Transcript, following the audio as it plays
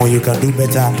You can do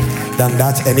better than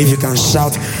that. And if you can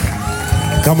shout,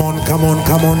 come on.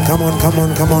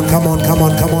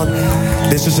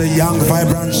 This is a young,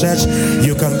 vibrant church.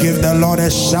 You can give the Lord a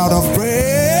shout of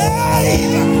praise.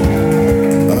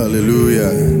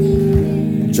 Hallelujah.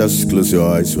 Just close your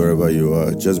eyes wherever you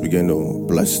are. Just begin to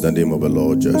bless the name of the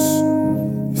Lord. Just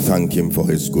thank Him for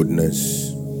His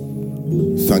goodness.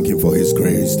 Thank Him for His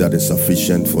grace that is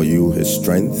sufficient for you, His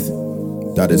strength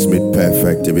that is made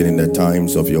perfect even in the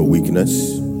times of your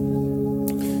weakness.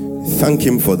 Thank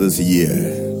Him for this year,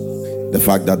 the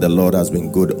fact that the Lord has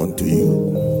been good unto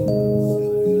you.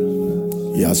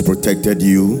 He has protected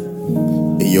you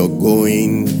in your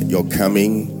going, your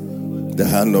coming. The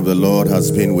hand of the Lord has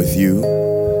been with you.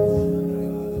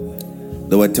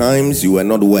 There were times you were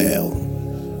not well,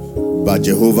 but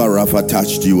Jehovah Rapha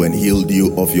touched you and healed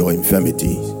you of your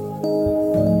infirmities.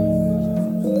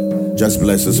 Just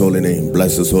bless His holy name.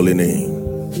 Bless His holy name.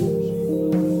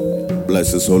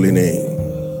 Bless His holy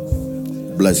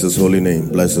name. Bless His holy name.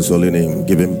 Bless His holy name.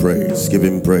 Give Him praise. Give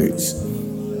Him praise.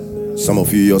 Some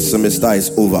of you, your semester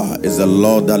is over. It's the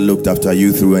Lord that looked after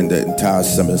you through in the entire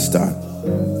semester.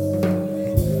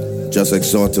 Just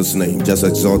exalt His name. Just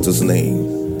exalt His name.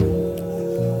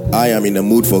 I am in a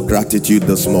mood for gratitude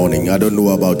this morning. I don't know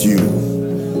about you.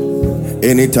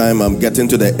 Anytime I'm getting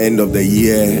to the end of the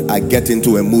year, I get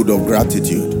into a mood of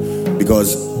gratitude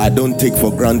because I don't take for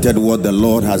granted what the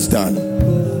Lord has done.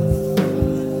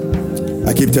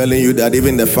 I keep telling you that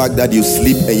even the fact that you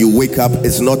sleep and you wake up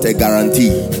is not a guarantee.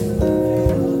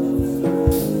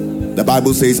 The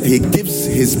Bible says He gives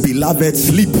His beloved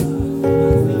sleep.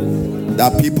 There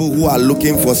are people who are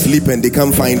looking for sleep and they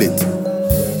can't find it.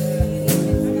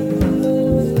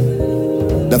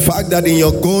 The fact that in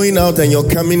your going out and your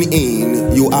coming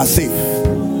in, you are safe.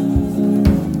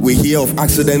 We hear of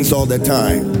accidents all the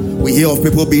time. We hear of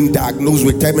people being diagnosed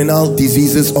with terminal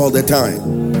diseases all the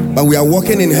time. But we are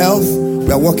walking in health,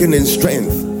 we are walking in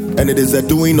strength, and it is the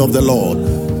doing of the Lord.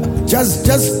 Just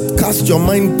cast your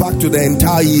mind back to the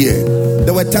entire year.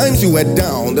 There were times you were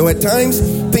down. There were times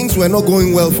things were not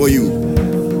going well for you.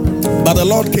 But the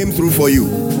Lord came through for you.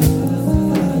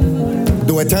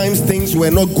 There were times things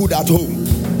were not good at home.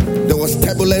 There was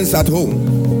turbulence at home.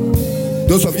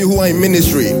 Those of you who are in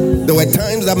ministry, there were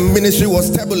times that ministry was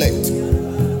turbulent.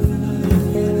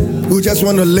 You just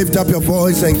want to lift up your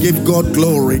voice and give God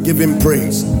glory, give Him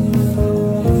praise.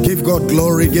 Give God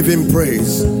glory, give Him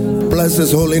praise. Bless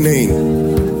His holy name.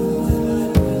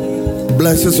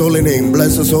 Bless His holy name.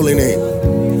 Bless His holy name.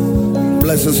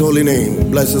 Bless His holy name.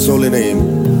 Bless His holy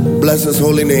name. Bless His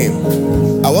holy name.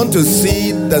 I want to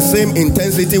see the same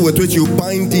intensity with which you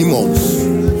bind demons.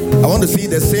 I want to see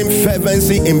the same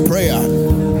fervency in prayer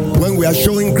when we are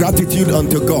showing gratitude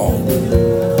unto God.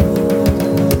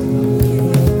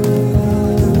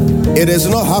 It is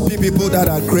not happy people that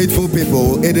are grateful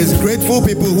people. It is grateful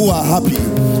people who are happy.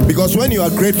 Because when you are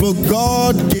grateful,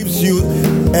 God gives you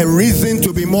a reason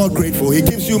to be more grateful. He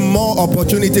gives you more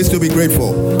opportunities to be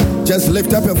grateful. Just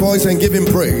lift up your voice and give Him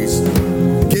praise.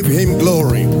 Give Him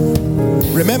glory.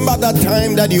 Remember that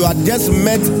time that you had just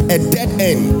met a dead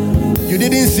end. You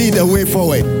didn't see the way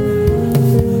forward,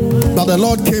 but the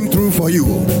Lord came through for you.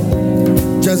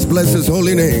 Just bless His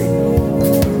holy name.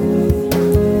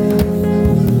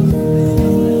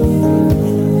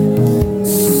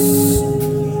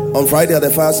 On Friday at the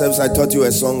fire service, I taught you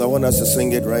a song. I want us to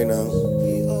sing it right now.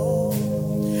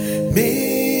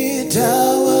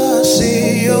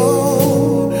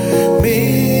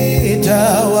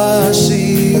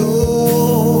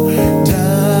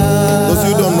 Those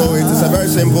who don't know it, it's a very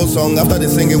simple song. After they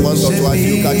sing it once or twice,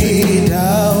 you catch it.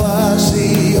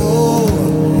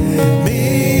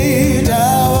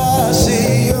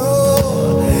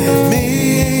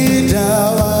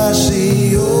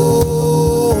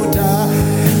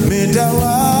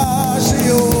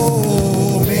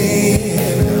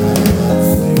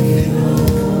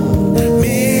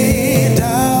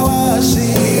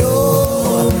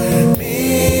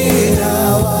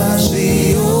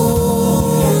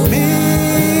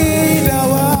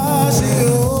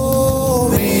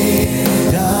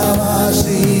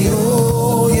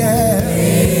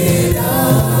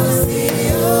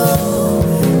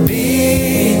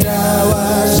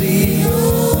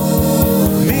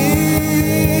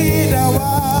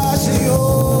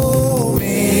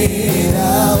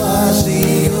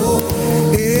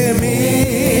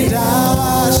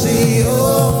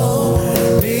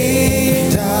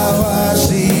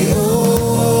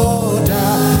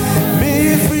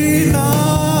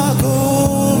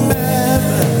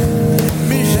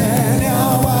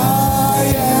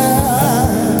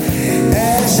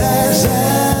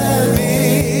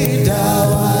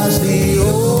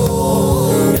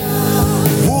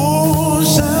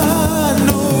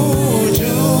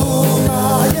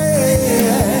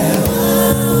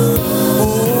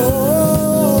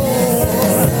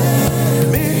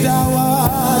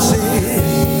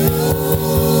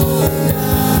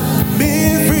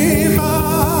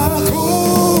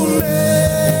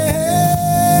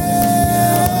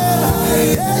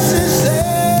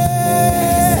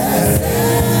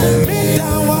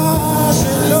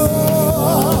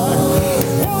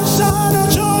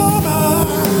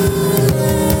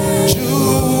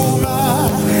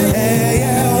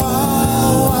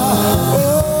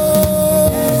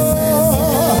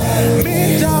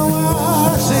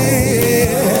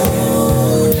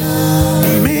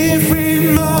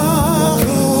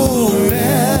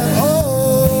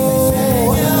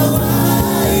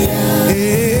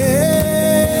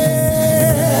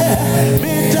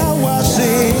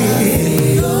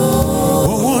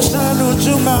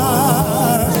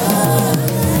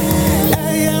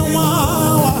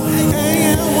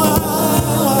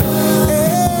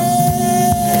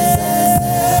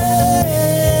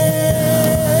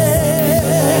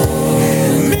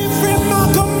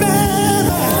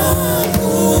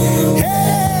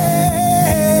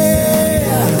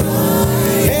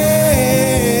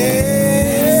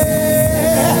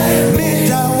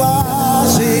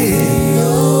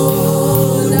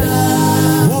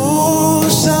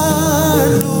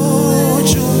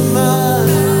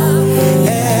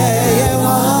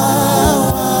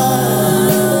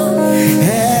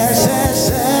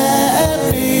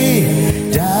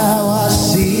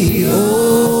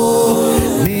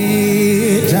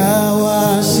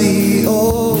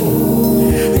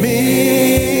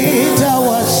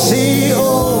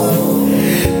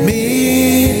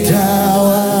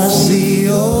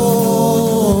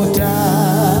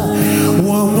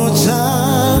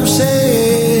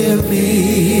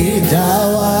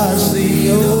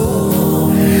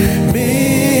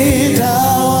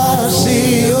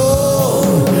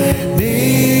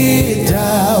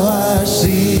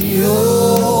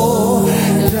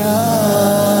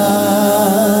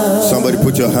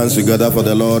 your hands together for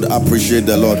the Lord. Appreciate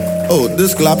the Lord. Oh,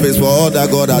 this clap is for all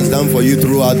that God has done for you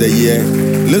throughout the year.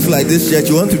 Looks like this church,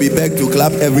 you want to be begged to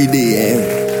clap every day.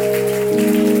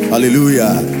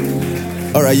 Hallelujah.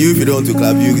 All right, you, if you don't want to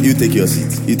clap, you take your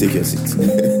seat. You take your seat.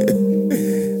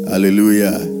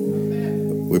 Hallelujah.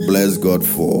 We bless God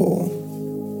for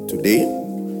today.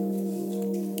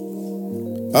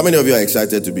 How many of you are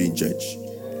excited to be in church?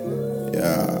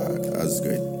 Yeah, that's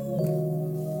great.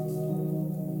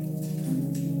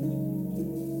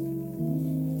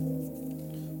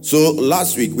 So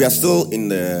last week, we are still in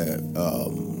the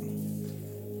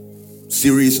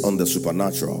series on the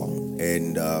supernatural.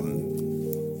 And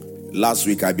last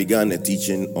week, I began a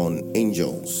teaching on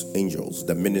angels,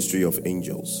 the ministry of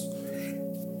angels.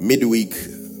 Midweek,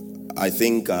 I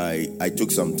think I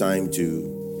took some time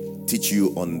to teach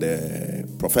you on the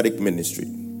prophetic ministry.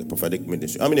 The prophetic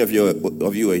ministry. How many of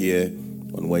you were here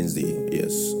on Wednesday?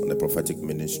 Yes, on the prophetic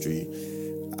ministry.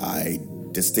 I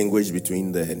distinguished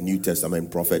between the New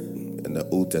Testament prophet and the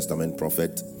Old Testament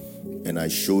prophet, and I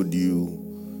showed you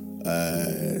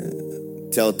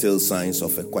telltale signs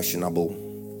of a questionable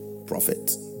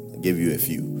prophet. I gave you a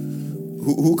few.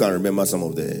 Who can remember some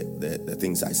of the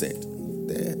things I said?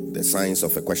 The signs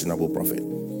of a questionable prophet.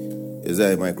 Is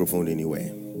there a microphone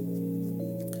anywhere?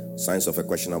 Signs of a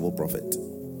questionable prophet.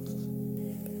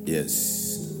 Yes.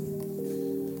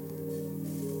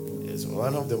 Yes,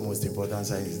 one of the most important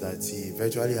signs is that he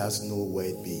virtually has no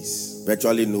word base.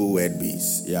 Virtually no word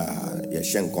base. Yeah.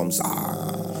 Yeshen comes,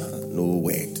 no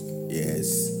word.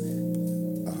 Yes.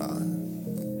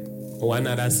 One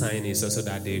other sign is also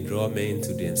that they draw men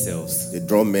to themselves. They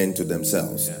draw men to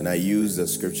themselves. Yeah. And I use the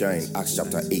scripture in Acts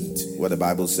chapter 8, where the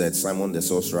Bible said Simon the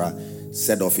sorcerer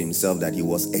said of himself that he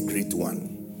was a great one.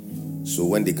 So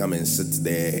when they come and sit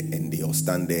there and they all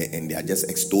stand there and they are just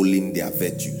extolling their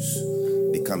virtues,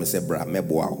 they come and say, Bra, me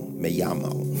boao, me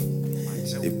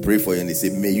yamao. They pray for you and they say,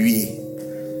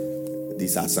 Mewi.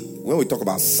 These are signs. When we talk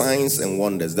about signs and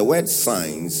wonders, the word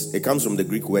signs, it comes from the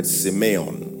Greek word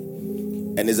semeion.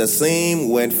 And it's the same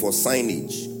word for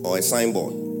signage or a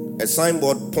signboard. A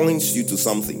signboard points you to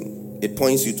something. It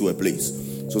points you to a place.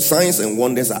 So signs and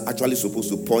wonders are actually supposed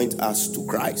to point us to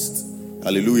Christ.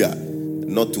 Hallelujah.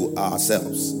 Not to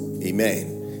ourselves.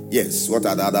 Amen. Yes. What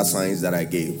are the other signs that I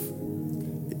gave?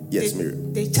 Yes,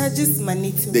 Miriam. They charge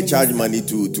money to. They charge money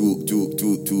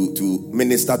to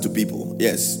minister to people.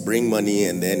 Yes, bring money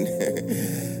and then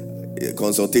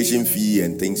consultation fee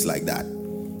and things like that.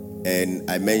 And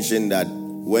I mentioned that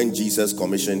when Jesus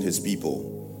commissioned his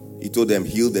people, he told them,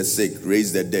 heal the sick,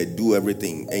 raise the dead, do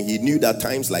everything. And he knew that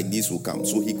times like this will come.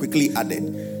 So he quickly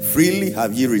added, freely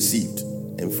have ye received,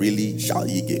 and freely shall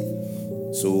ye give.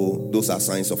 So those are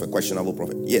signs of a questionable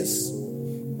prophet. Yes.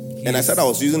 And I said I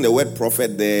was using the word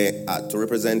prophet there to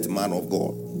represent man of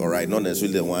God. All right, not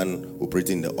necessarily the one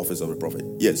operating in the office of a prophet.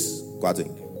 Yes, Kwati.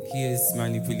 He is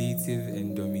manipulative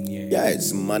and domineering. Yeah,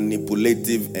 it's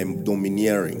manipulative and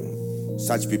domineering.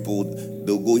 Such people,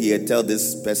 they'll go here, tell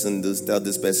this person this, tell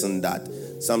this person that.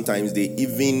 Sometimes they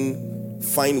even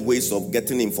find ways of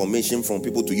getting information from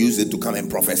people to use it to come and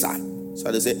prophesy.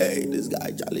 So they say, hey, this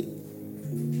guy, Charlie.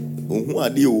 Who are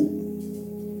you?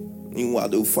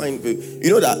 They'll find, you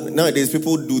know that nowadays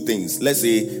people do things. Let's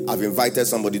say I've invited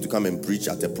somebody to come and preach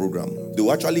at a program.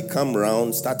 They'll actually come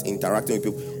around, start interacting with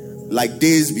people like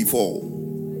days before.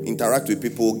 Interact with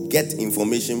people, get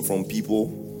information from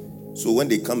people. So when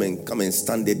they come and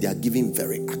stand there, they are giving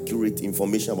very accurate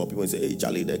information about people and say, hey,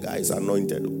 Charlie, the guy is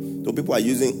anointed. So people are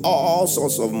using all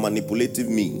sorts of manipulative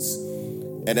means.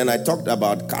 And then I talked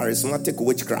about charismatic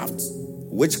witchcraft.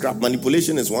 Witchcraft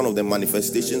manipulation is one of the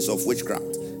manifestations of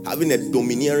witchcraft. Having a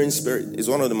domineering spirit is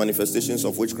one of the manifestations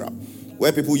of witchcraft,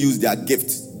 where people use their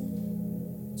gift.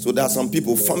 So there are some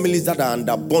people, families that are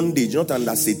under bondage, not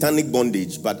under satanic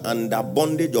bondage, but under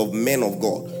bondage of men of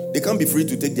God. They can't be free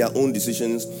to take their own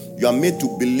decisions. You are made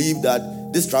to believe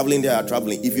that this traveling, they are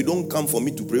traveling. If you don't come for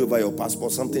me to pray over your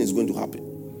passport, something is going to happen.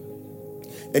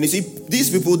 And you see, these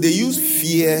people, they use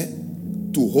fear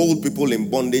to hold people in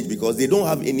bondage because they don't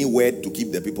have any word to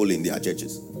keep the people in their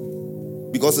churches.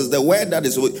 Because it's the word that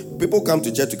is, people come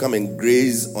to church to come and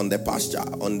graze on the pasture,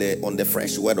 on the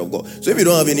fresh word of God. So if you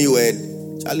don't have any word,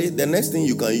 Charlie, the next thing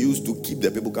you can use to keep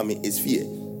the people coming is fear.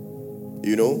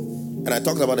 You know? And I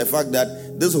talked about the fact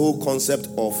that this whole concept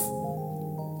of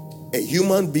a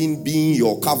human being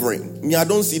your covering. I mean, I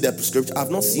don't see the scripture.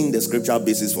 I've not seen the scriptural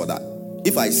basis for that.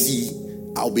 If I see,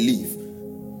 I'll believe.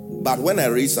 But when I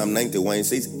read Psalm 91, it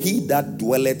says, he that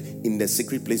dwelleth in the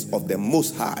secret place of the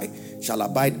Most High shall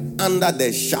abide under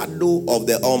the shadow of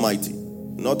the Almighty.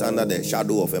 Not under the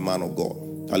shadow of a man of God.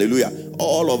 Hallelujah.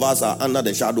 All of us are under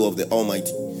the shadow of the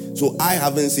Almighty. So I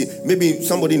haven't seen, maybe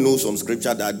somebody knows some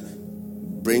scripture that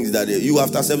brings that. You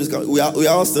after service, we are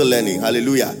all still learning.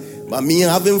 Hallelujah. But me,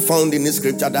 I haven't found any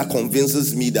scripture that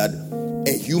convinces me that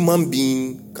a human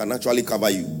being can actually cover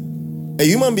you. A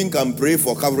human being can pray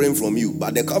for covering from you,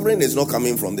 but the covering is not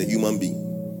coming from the human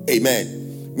being.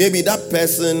 Amen. Maybe that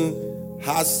person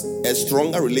has a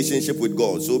stronger relationship with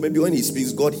God. So maybe when he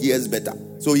speaks, God hears better.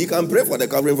 So he can pray for the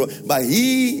covering from, but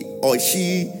he or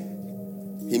she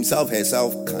himself,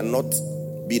 herself cannot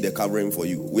be the covering for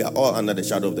you. We are all under the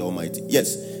shadow of the Almighty.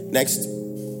 Yes. Next.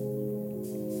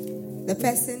 The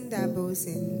person dabbles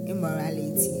in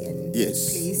immorality and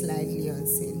plays lightly on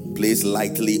sin. Plays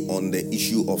lightly on the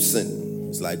issue of sin.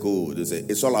 It's like,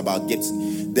 it's all about gifts.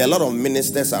 There are a lot of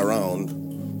ministers around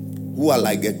who are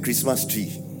like a Christmas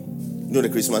tree. You know the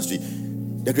Christmas tree?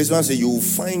 The Christmas tree, you will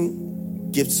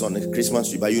find gifts on the Christmas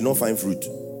tree, but you will not find fruit.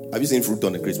 Have you seen fruit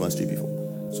on the Christmas tree before?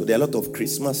 So there are a lot of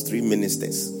Christmas tree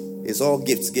ministers. It's all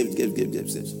gifts.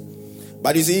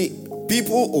 But you see,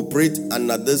 people operate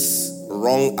under this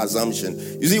wrong assumption.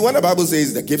 You see, when the Bible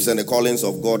says the gifts and the callings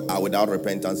of God are without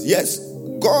repentance, yes,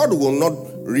 God will not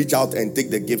reach out and take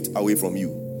the gift away from you.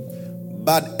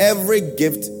 But every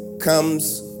gift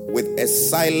comes with a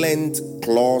silent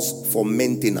clause for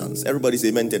maintenance. Everybody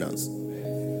say maintenance.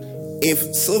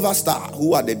 If Silver Star,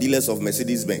 who are the dealers of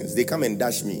Mercedes-Benz, they come and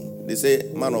dash me, they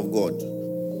say, man of God,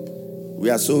 we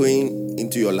are sowing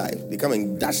into your life. They come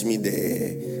and dash me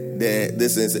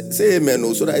this and say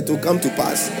amen, so that it will come to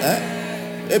pass.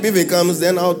 Maybe if it comes,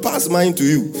 then I'll pass mine to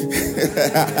you.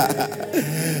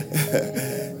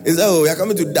 It's we are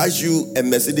coming to dash you a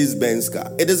Mercedes-Benz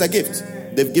car. It is a gift.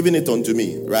 They've given it unto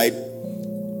me, right?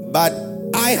 But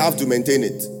I have to maintain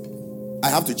it. I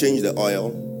have to change the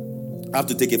oil. I have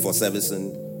to take it for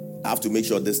servicing. I have to make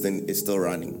sure this thing is still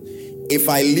running. If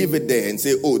I leave it there and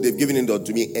say, they've given it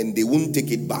unto me, and they won't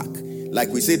take it back. Like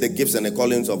we say, the gifts and the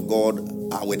callings of God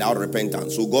are without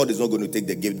repentance. So God is not going to take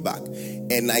the gift back.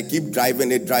 And I keep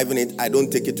driving it. I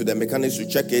don't take it to the mechanics to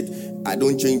check it. I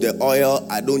don't change the oil.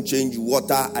 I don't change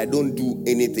water. I don't do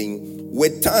anything.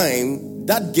 With time,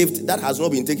 that gift that has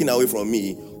not been taken away from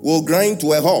me will grind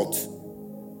to a halt.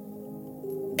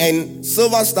 And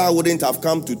Silver Star wouldn't have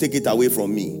come to take it away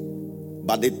from me.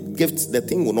 But the gift, the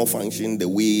thing will not function the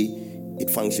way it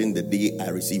functioned the day I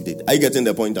received it. Are you getting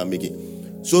the point I'm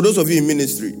making? So those of you in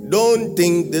ministry, don't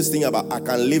think this thing about I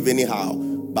can live anyhow,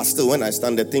 but still when I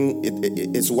stand, the thing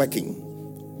it's working.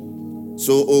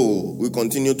 So we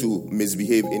continue to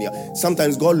misbehave anyhow.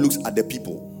 Sometimes God looks at the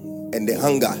people and the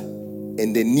hunger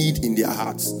and the need in their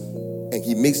hearts, and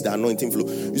he makes the anointing flow.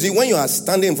 You see, when you are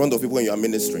standing in front of people and you are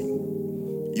ministering,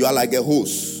 you are like a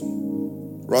hose,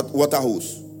 water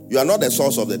hose. You are not the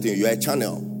source of the thing, you are a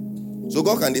channel. So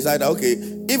God can decide, okay,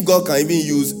 if God can even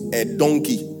use a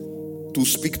donkey to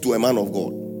speak to a man of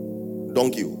God,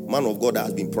 man of God that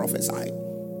has been prophesied,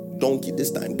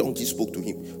 this time donkey spoke to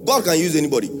him. God can use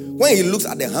anybody. When he looks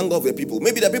at the hunger of the people,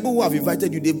 maybe the people who have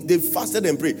invited you, they've fasted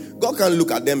and prayed. God can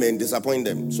look at them and disappoint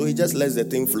them. So he just lets the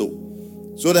thing flow.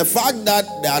 So the fact that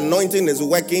the anointing is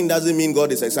working doesn't mean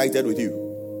God is excited with you.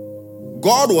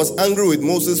 God was angry with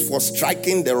Moses for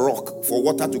striking the rock for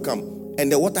water to come, and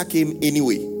the water came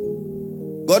anyway.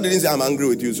 God didn't say, I'm angry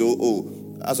with you,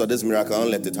 so as for this miracle, I'll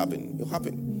let it happen. It'll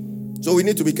happen. So we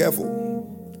need to be careful.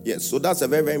 Yes, so that's a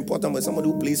very, very important one. Somebody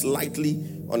who plays lightly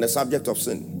on the subject of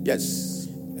sin. Yes.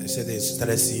 They said they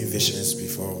started seeing visions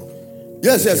before.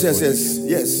 Yes.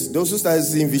 Those who started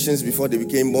seeing visions before they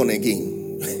became born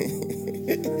again.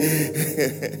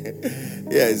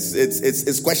 Yes,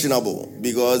 it's questionable,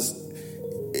 because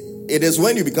it is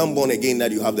when you become born again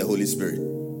that you have the Holy Spirit.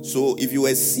 So if you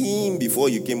were seeing before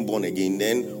you came born again,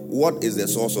 then what is the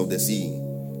source of the seeing?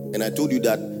 And I told you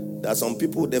that there are some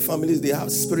people, their families, they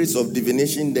have spirits of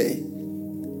divination there.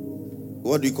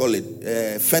 What do you call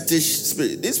it? Fetish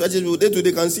spirit. These fetish people,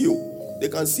 they can see you. They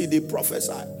can see, they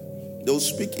prophesy. They'll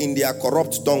speak in their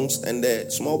corrupt tongues, and the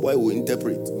small boy will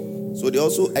interpret. So they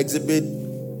also exhibit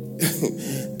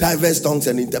diverse tongues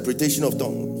and interpretation of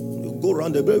tongues. You go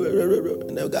around and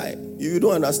the guy, you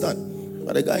don't understand.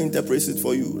 But the guy interprets it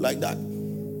for you like that.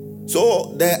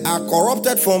 So there are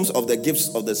corrupted forms of the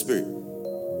gifts of the Spirit.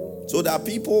 So there are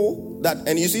people that,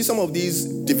 and you see some of these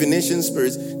divination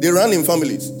spirits, they run in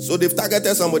families. So they've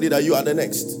targeted somebody that you are the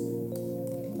next.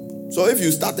 So if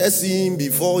you started seeing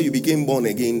before you became born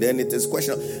again, then it is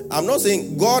questionable. I'm not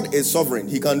saying God is sovereign.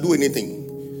 He can do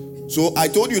anything. So I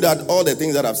told you that all the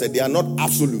things that I've said, they are not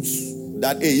absolutes.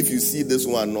 That, hey, if you see this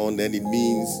one on, then it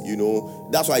means,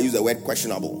 that's why I use the word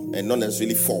questionable and not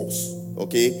necessarily false.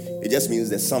 Okay? It just means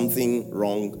there's something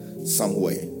wrong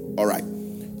somewhere. All right.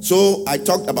 So I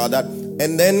talked about that.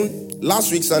 And then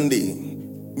last week, Sunday,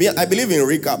 Me, I believe in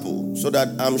recap, so that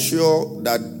I'm sure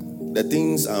that the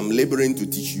things I'm laboring to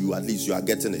teach you, at least you are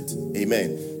getting it.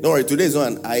 Amen. Don't worry, today is not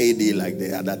an IA day like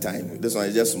the other time. This one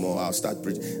is just small. I'll start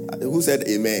preaching. Who said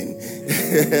amen?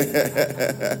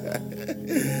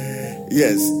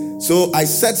 Yes. So I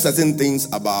said certain things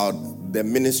about the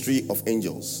ministry of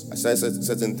angels. I said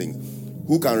certain things.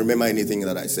 Who can remember anything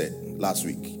that I said last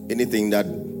week? Anything that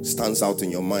stands out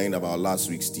in your mind about last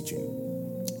week's teaching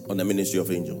on the ministry of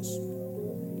angels?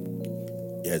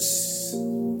 Yes.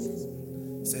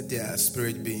 Said they are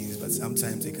spirit beings, but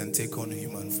sometimes they can take on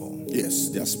human form. Yes,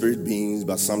 they are spirit beings,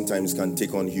 but sometimes can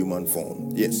take on human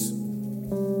form. Yes.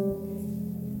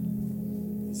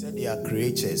 He said they are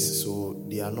creatures, so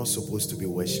they are not supposed to be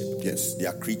worshipped. Yes, they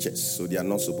are creatures, so they are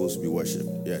not supposed to be worshipped.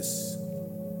 Yes.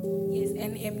 Yes,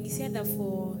 and he said that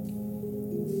for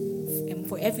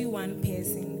every one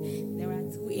person, there are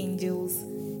two angels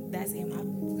that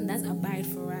abide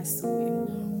for us. So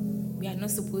we are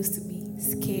not supposed to be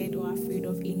scared or afraid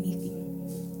of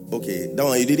anything. Okay, that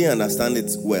one you didn't understand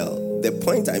it well. The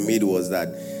point I made was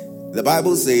that the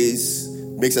Bible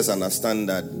makes us understand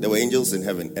that there were angels in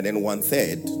heaven, and then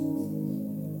 1/3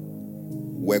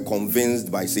 were convinced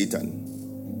by Satan,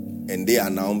 and they are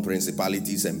now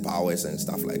principalities and powers and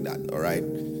stuff like that. All right,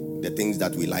 the things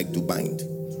that we like to bind.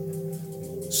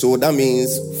 So that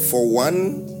means for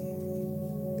one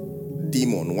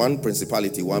demon, one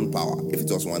principality, one power, if it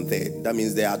was 1/3, that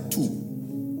means there are two.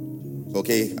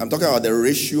 Okay, I'm talking about the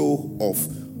ratio of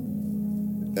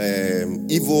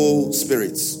evil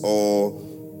spirits or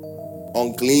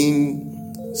unclean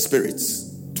spirits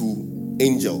to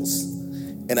angels.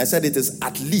 And I said it is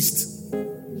at least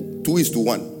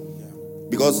 2:1.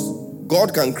 Because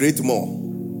God can create more.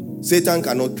 Satan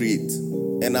cannot create.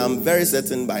 And I'm very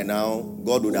certain by now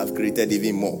God would have created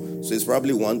even more. So it's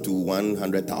probably 1 to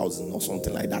 100,000 or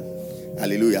something like that.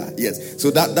 Hallelujah. Yes.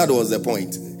 So that was the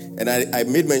point. And I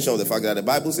made mention of the fact that the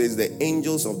Bible says the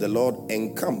angels of the Lord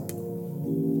encamp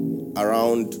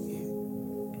around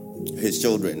his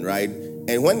children, right?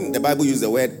 And when the Bible uses the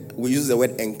word, we use the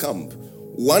word encamp.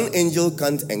 One angel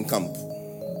can't encamp.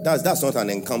 That's not an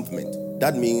encampment.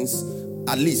 That means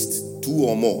at least 2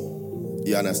 or more.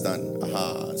 You understand?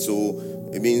 So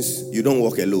it means you don't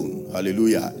walk alone.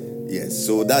 Hallelujah. Yes.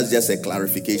 So that's just a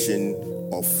clarification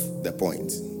of the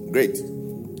point. Great.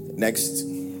 Next.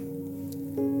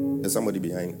 There's somebody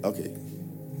behind. Okay.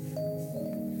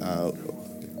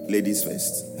 Ladies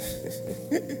first.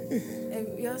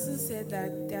 We also said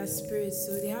that they are spirits,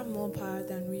 so they have more power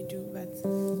than we do, but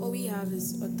all we have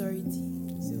is authority.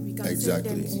 So we can send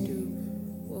them to do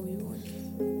what we want.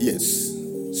 Yes.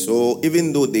 So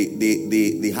even though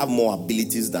they have more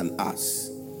abilities than us,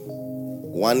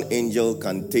 one angel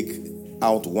can take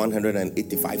out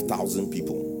 185,000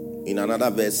 people. In another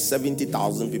verse,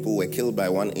 70,000 people were killed by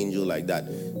one angel like that.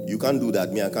 You can't do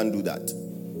that. Me, I can't do that.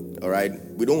 All right?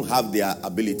 We don't have their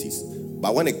abilities.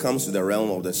 But when it comes to the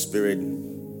realm of the spirit,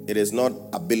 it is not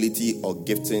ability or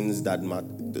giftings that matter.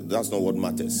 That's not what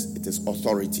matters. It is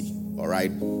authority. All right?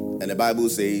 And the Bible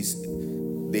says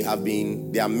they are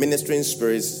ministering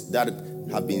spirits that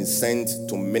have been sent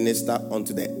to minister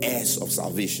unto the heirs of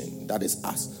salvation. That is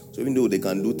us. So even though they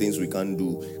can do things we can't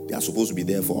do, they are supposed to be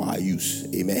there for our use.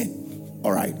 Amen.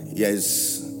 All right.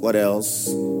 Yes. What else?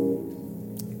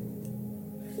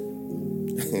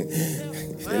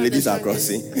 The ladies are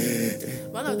crossing.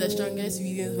 One of the strongest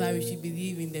reasons why we should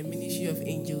believe in the ministry of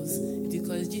angels is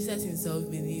because Jesus himself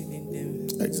believed in them.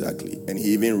 Exactly. And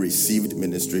he even received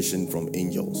ministration from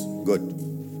angels. Good.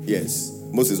 Yes.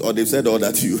 Moses, they've said all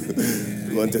that you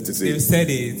wanted to say. They've said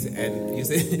it, and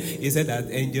you said that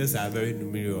angels are very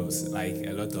numerous, like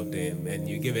a lot of them, and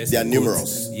you give us. They are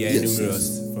numerous.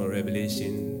 Numerous from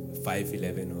Revelation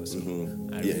 5:11 also.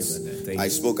 Mm-hmm. I remember that. I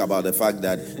spoke about the fact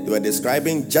that they were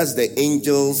describing just the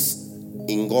angels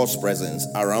in God's presence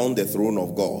around the throne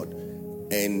of God,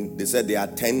 and they said they are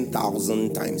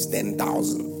 10,000 times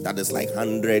 10,000. That is like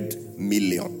 100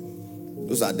 million.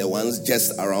 Those are the ones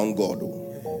just around God.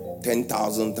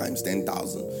 10,000 times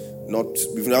 10,000.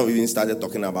 We've not even started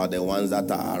talking about the ones that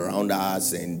are around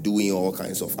us and doing all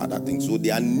kinds of other things. So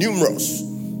they are numerous.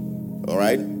 All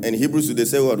right. And Hebrews, they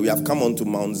say, we have come onto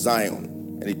Mount Zion.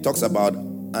 And it talks about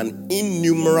an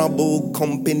innumerable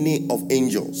company of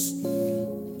angels.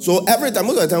 So every time,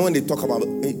 most of the time when they talk about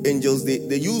angels,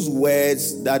 they use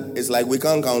words that it's like we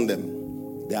can't count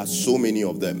them. There are so many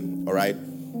of them. All right.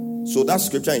 So that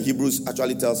scripture in Hebrews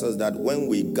actually tells us that when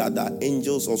we gather,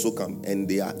 angels also come, and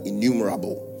they are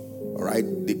innumerable. All right?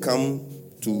 They come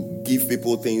to give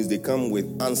people things. They come with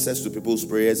answers to people's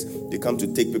prayers. They come to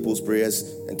take people's prayers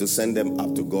and to send them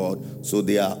up to God. So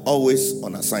they are always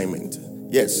on assignment.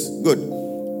 Yes, good.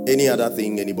 Any other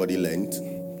thing anybody learned?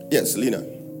 Yes, Lina.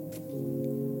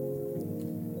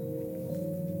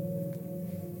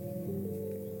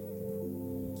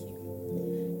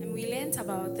 And we learned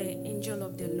about the angel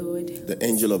of the Lord. The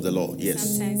angel of the Lord,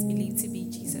 yes. Sometimes believed to be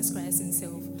Jesus Christ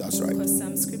himself. That's right. Because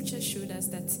some scriptures showed us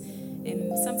that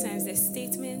sometimes the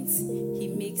statements he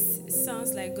makes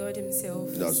sounds like God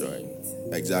himself. That's right.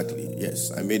 Exactly.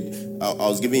 Yes. I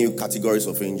was giving you categories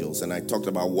of angels, and I talked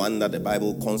about one that the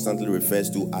Bible constantly refers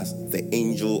to as the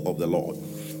angel of the Lord.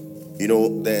 You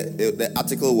know, the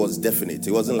article was definite.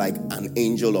 It wasn't like an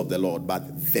angel of the Lord, but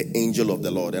the angel of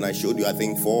the Lord. And I showed you, I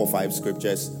think, 4 or 5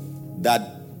 scriptures that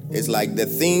is like the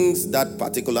things that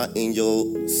particular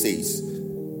angel says.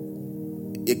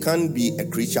 It can't be a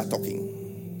creature talking.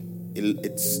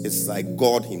 It's like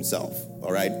God himself,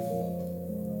 all right?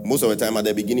 Most of the time at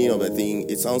the beginning of a thing,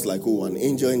 it sounds like, oh, an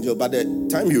angel. But the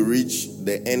time you reach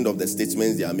the end of the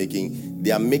statements they are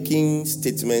making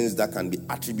statements that can be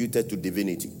attributed to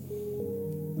divinity.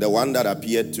 The one that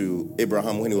appeared to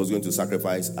Abraham when he was going to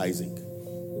sacrifice Isaac.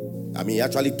 I mean, he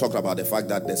actually talked about the fact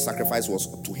that the sacrifice was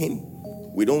to him.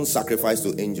 We don't sacrifice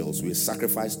to angels. We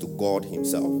sacrifice to God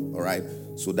himself, all right?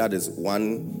 So that is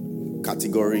one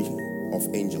category of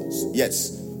angels.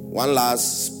 Yes. One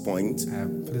last point.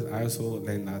 Please, I also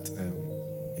learned that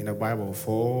in the Bible,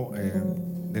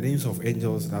 the names of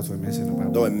angels that were mentioned in the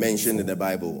Bible. They were mentioned in the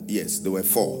Bible. Yes, there were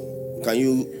 4. Can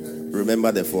you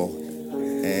remember the 4?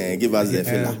 Give us the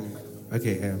filler.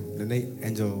 The name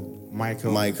angel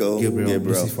Michael, Gabriel,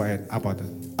 Lucifer, and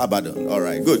Abaddon. All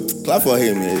right, good. Clap for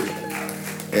him.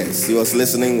 Yes, he was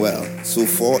listening well. So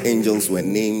 4 angels were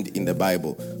named in the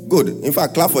Bible. Good. In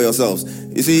fact, clap for yourselves.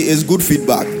 You see, it's good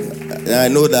feedback. I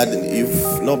know that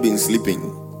you've not been sleeping.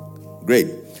 Great.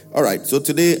 All right. So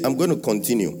today I'm going to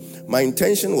continue. My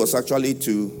intention was actually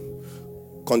to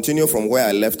continue from where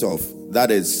I left off.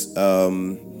 That is,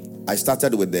 I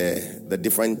started with the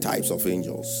different types of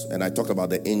angels. And I talked about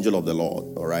the angel of the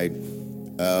Lord. All right.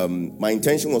 My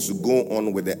intention was to go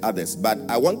on with the others. But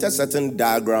I wanted certain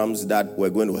diagrams that were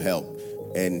going to help.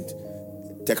 And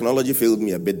technology failed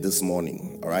me a bit this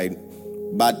morning. All right.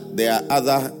 But there are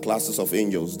other classes of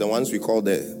angels, the ones we call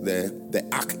the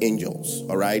archangels,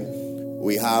 all right?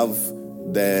 We have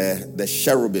the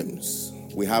cherubims.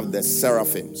 We have the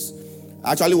seraphims.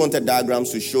 I actually wanted diagrams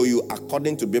to show you,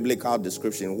 according to biblical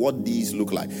description, what these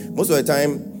look like. Most of the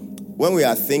time, when we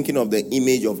are thinking of the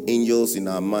image of angels in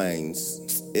our minds,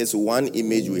 it's one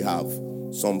image we have.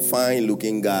 Some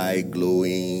fine-looking guy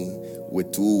glowing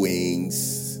with 2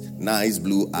 wings, nice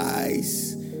blue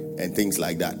eyes, and things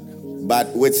like that.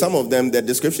 But with some of them, the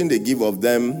description they give of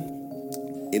them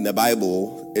in the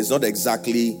Bible is not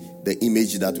exactly the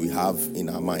image that we have in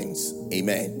our minds.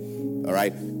 Amen. All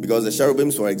right? Because the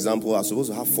cherubims, for example, are supposed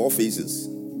to have 4 faces.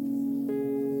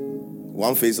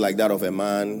 One face like that of a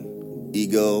man,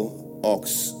 eagle,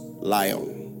 ox,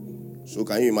 lion. So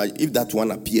can you imagine if that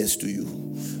one appears to you?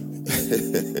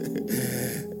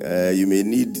 You may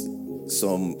need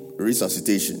some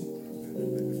resuscitation.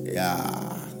 Yeah.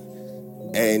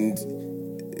 And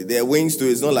their wings too,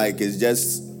 it's not like it's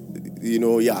just,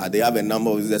 they have a number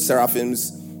of, the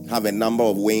seraphims have a number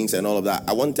of wings and all of that.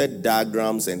 I wanted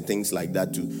diagrams and things like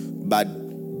that too. But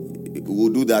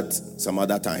we'll do that some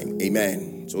other time.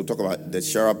 Amen. So we'll talk about the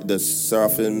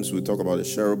seraphims, we'll talk about the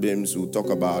cherubims, we'll talk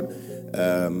about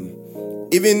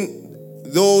even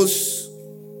those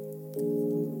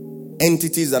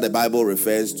entities that the Bible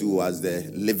refers to as the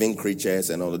living creatures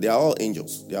and all. They are all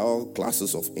angels. They are all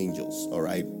classes of angels, all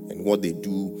right? And what they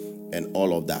do and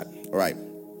all of that, all right?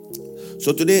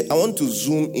 So today I want to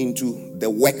zoom into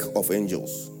the work of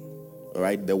angels, all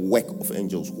right? The work of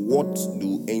angels. What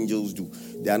do angels do?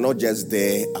 They are not just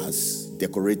there as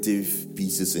decorative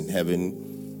pieces in heaven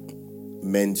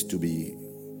meant to be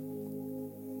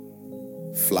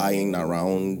flying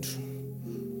around.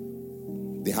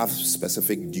 They have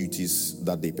specific duties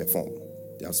that they perform.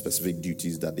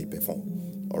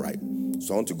 All right.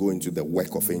 So I want to go into the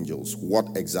work of angels.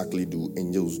 What exactly do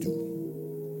angels do?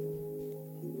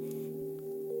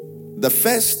 The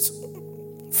first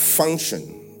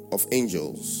function of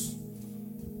angels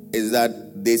is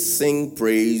that they sing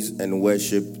praise and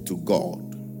worship to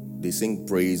God. They sing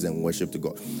praise and worship to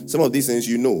God. Some of these things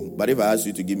you know, but if I ask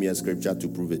you to give me a scripture to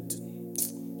prove it,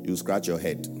 you scratch your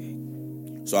head.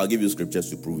 So I'll give you scriptures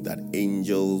to prove that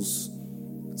angels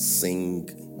sing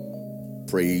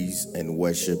praise and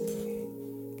worship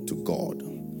to God.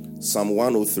 Psalm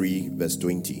 103 verse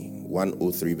 20.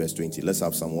 103 verse 20. Let's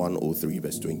have Psalm 103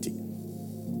 verse 20.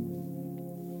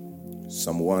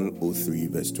 Psalm 103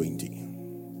 verse 20.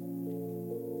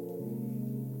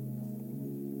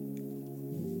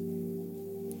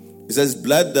 It says,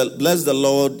 bless the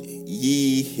Lord,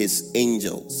 ye his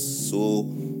angels. So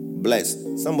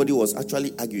blessed. Somebody was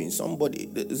actually arguing.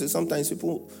 Sometimes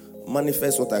people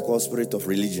manifest what I call spirit of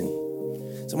religion.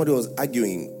 Somebody was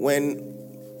arguing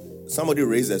when somebody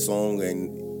raised a song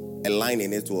and a line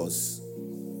in it was,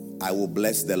 I will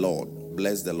bless the Lord,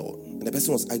 bless the Lord. And the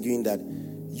person was arguing that,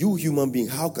 you human being,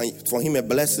 how can you, for him a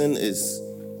blessing is,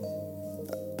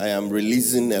 I am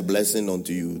releasing a blessing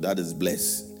unto you. That is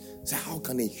blessed. So how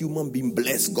can a human being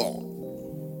bless God?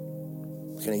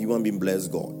 Can a human being bless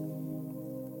God?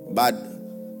 But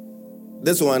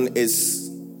this one is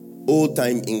old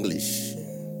time English.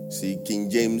 See,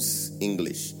 King James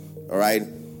English. All right.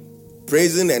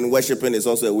 Praising and worshiping is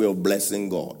also a way of blessing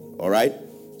God. All right.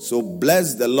 So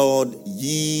bless the Lord,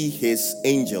 ye his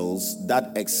angels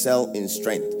that excel in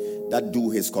strength, that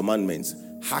do his commandments,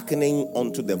 hearkening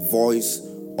unto the voice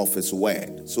of his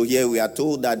word. So here we are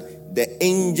told that the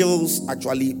angels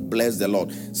actually bless the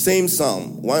Lord. Same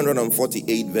Psalm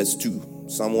 148 verse 2.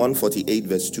 Psalm 148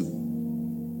 verse 2.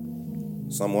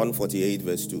 Psalm 148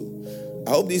 verse 2. I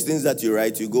hope these things that you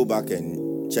write, you go back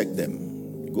and check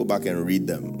them. You go back and read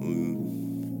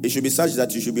them. It should be such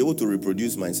that you should be able to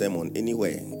reproduce my sermon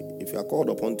anywhere. If you are called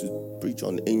upon to preach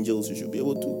on angels, you should be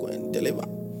able to go and deliver.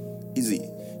 Easy.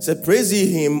 So praise ye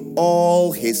him,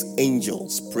 all his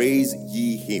angels. Praise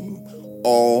ye him,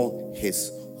 all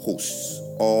his hosts.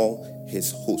 All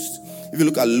his hosts. If you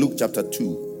look at Luke chapter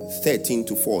 2, 13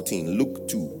 to 14. Luke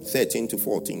 2, 13 to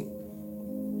 14.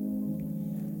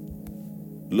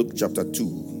 Luke chapter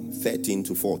 2, 13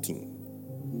 to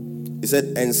 14. He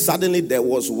said, and suddenly there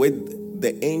was with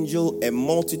the angel a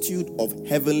multitude of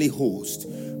heavenly hosts,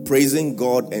 praising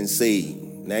God and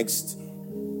saying, next.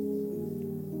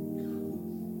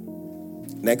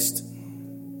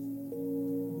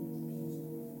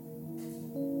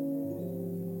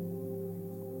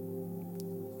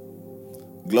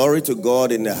 Glory to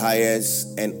God in the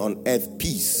highest, and on earth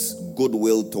peace,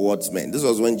 goodwill towards men. This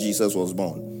was when Jesus was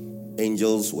born.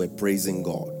 Angels were praising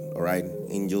God. All right?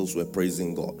 Angels were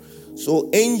praising God. So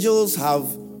angels have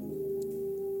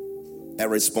a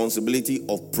responsibility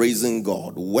of praising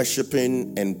God,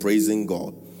 worshiping and praising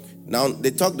God. Now,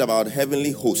 they talked about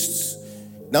heavenly hosts.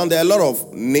 Now, there are a lot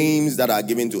of names that are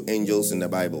given to angels in the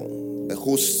Bible. The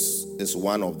hosts is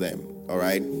one of them. All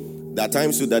right? There are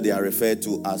times too that they are referred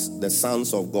to as the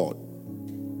sons of God.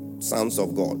 Sons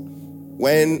of God.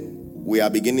 When we are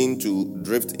beginning to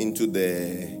drift into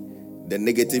the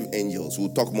negative angels,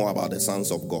 we'll talk more about the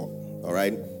sons of God. All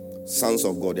right? Sons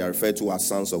of God, they are referred to as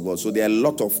sons of God. So there are a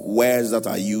lot of words that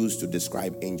are used to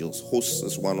describe angels. Hosts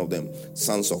is one of them,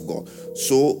 sons of God.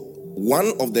 So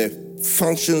one of the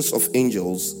functions of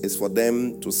angels is for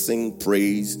them to sing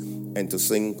praise and to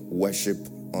sing worship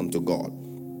unto God.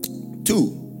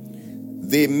 2,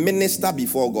 they minister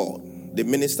before God. They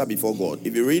minister before God.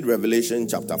 If you read Revelation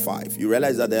chapter 5, you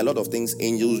realize that there are a lot of things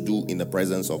angels do in the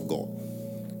presence of God.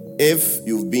 If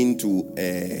you've been to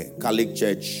a Catholic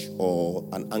church or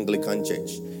an Anglican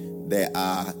church,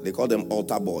 they call them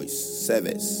altar boys,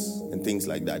 servers, and things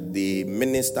like that. They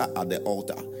minister at the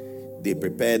altar. They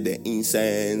prepare the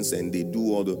incense and they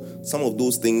do some of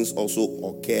those things also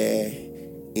occur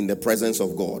in the presence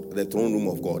of God, the throne room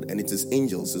of God. And it is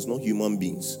angels, it's not human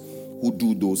beings who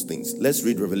do those things. Let's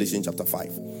read Revelation chapter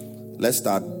 5. Let's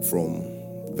start from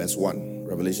verse 1.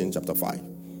 Revelation chapter 5.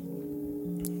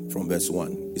 From verse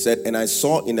 1. He said, and I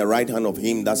saw in the right hand of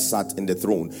him that sat in the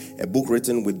throne a book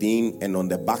written within and on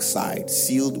the backside,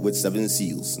 sealed with 7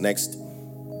 seals. Next.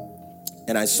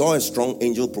 And I saw a strong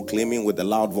angel proclaiming with a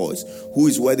loud voice, who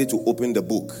is worthy to open the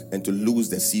book and to loose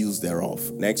the seals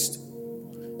thereof. Next.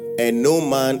 And no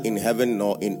man in heaven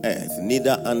nor in earth,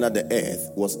 neither under the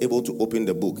earth, was able to open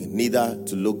the book, neither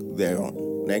to look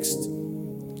thereon. Next.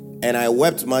 And I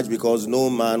wept much because no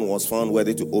man was found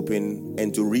worthy to open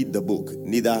and to read the book,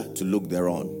 neither to look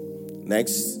thereon.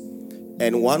 Next.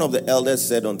 And one of the elders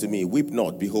said unto me, weep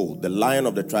not, behold, the Lion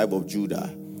of the tribe of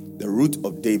Judah, the root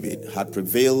of David, had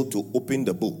prevailed to open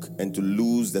the book and to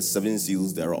loose the 7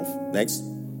 seals thereof. Next.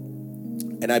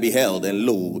 And I beheld, and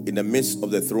lo, in the midst of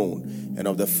the throne and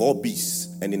of the 4 beasts,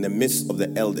 and in the midst of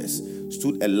the elders,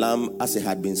 stood a lamb as it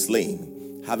had been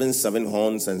slain, having 7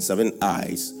 horns and 7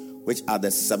 eyes, which are the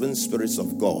 7 spirits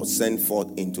of God sent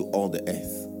forth into all the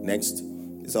earth. Next.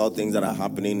 These are all things that are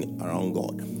happening around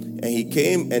God. And he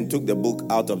came and took the book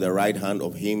out of the right hand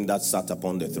of him that sat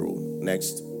upon the throne.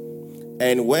 Next.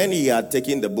 And when he had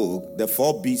taken the book, the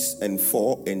 4 beasts and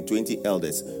 24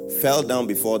 elders fell down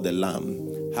before the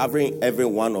Lamb, having every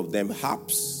one of them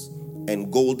harps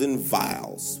and golden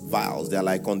vials. Vials, they are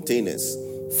like containers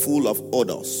full of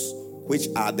odors, which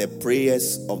are the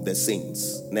prayers of the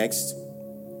saints. Next.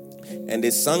 And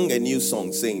they sang a new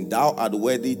song, saying, Thou art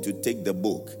worthy to take the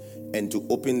book and to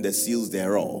open the seals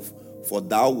thereof. For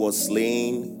thou wast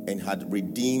slain and had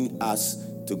redeemed us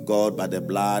to God by the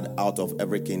blood out of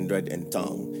every kindred and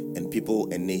tongue and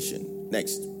people and nation.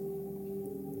 Next.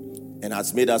 And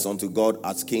has made us unto God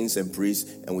as kings and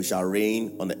priests, and we shall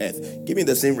reign on the earth. Give me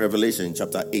the same Revelation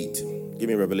chapter 8. Give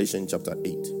me Revelation chapter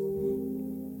 8.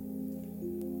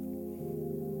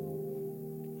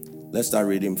 Let's start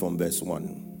reading from verse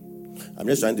 1. I'm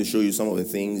just trying to show you some of the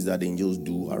things that angels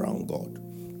do around God.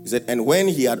 He said, and when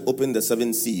he had opened the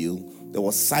seventh seal, there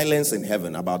was silence in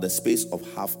heaven about the space of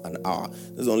half an hour.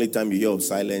 This is the only time you hear of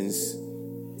silence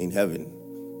in heaven.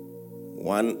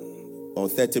 1 or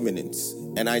 30 minutes.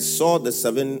 And I saw the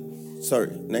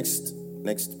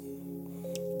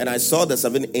And I saw the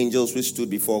seven angels which stood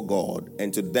before God,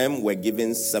 and to them were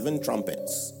given 7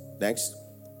 trumpets. Next.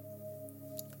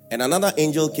 And another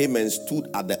angel came and stood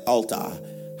at the altar,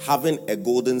 having a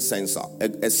golden censer.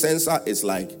 A censer is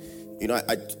like,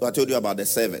 I told you about the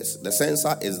service. The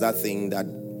censer is that thing that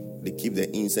they keep the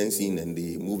incense in and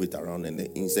they move it around and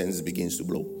the incense begins to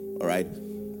blow. All right?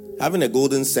 Having a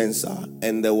golden censer,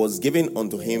 and there was given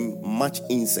unto him much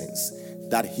incense,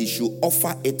 that he should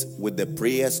offer it with the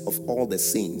prayers of all the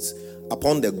saints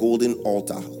upon the golden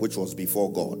altar which was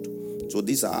before God. So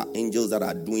these are angels that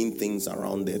are doing things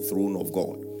around the throne of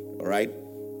God. All right?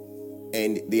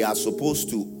 And they are supposed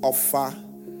to offer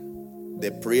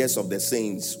the prayers of the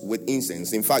saints with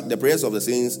incense. In fact, the prayers of the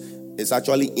saints is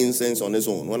actually incense on its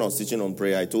own. When I was teaching on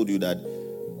prayer, I told you that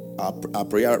our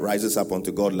prayer rises up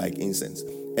unto God like incense.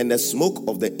 And the smoke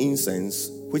of the incense,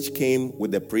 which came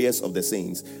with the prayers of the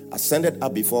saints, ascended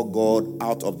up before God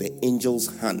out of the angel's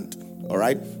hand. All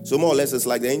right? So more or less, it's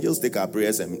like the angels take our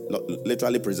prayers and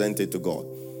literally present it to God.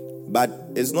 But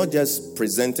it's not just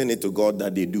presenting it to God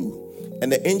that they do. And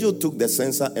the angel took the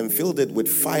censer and filled it with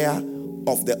fire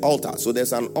of the altar. So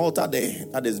there's an altar there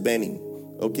that is burning.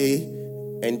 Okay?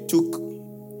 And took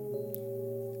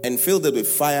and filled it with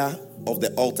fire of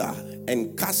the altar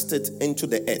and cast it into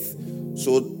the earth.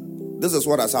 So this is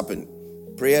what has happened.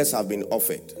 Prayers have been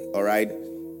offered. All right?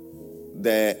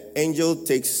 The angel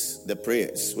takes the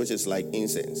prayers, which is like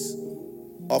incense,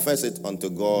 offers it unto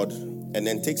God, and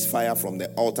then takes fire from the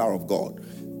altar of God.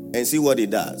 And see what he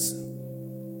does.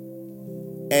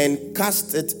 And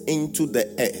cast it into the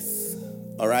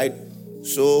earth. All right?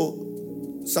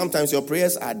 So sometimes your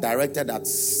prayers are directed at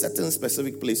certain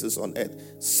specific places on earth,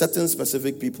 certain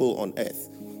specific people on earth.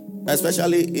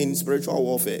 Especially in spiritual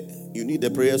warfare, you need the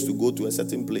prayers to go to a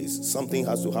certain place. Something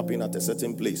has to happen at a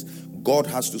certain place. God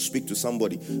has to speak to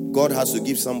somebody. God has to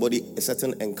give somebody a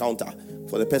certain encounter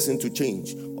for the person to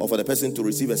change or for the person to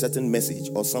receive a certain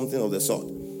message or something of the sort.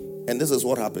 And this is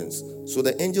what happens. So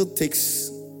the angel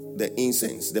takes the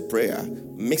incense, the prayer,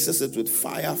 mixes it with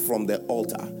fire from the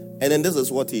altar. And then this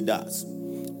is what he does.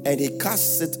 And he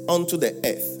casts it onto the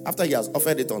earth. After he has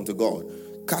offered it unto God,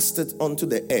 cast it onto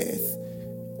the earth.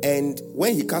 And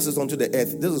when he casts it onto the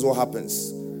earth, this is what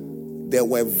happens. There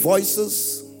were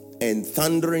voices and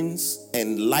thunderings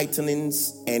and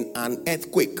lightnings and an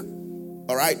earthquake.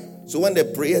 All right? So when the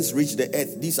prayers reach the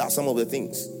earth, these are some of the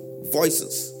things.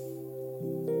 Voices.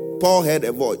 Paul heard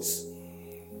a voice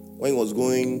when he was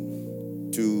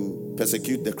going to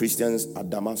persecute the Christians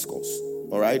at Damascus.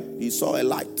 All right? He saw a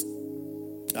light.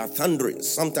 There are thunderings.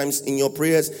 Sometimes in your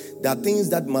prayers, there are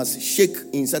things that must shake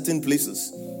in certain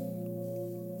places.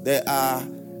 There are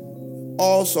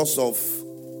all sorts of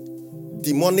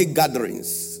demonic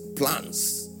gatherings,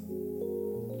 plans.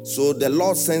 So the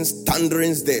Lord sends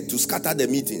thunderings there to scatter the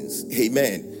meetings.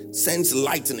 Amen. Sends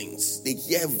lightnings. They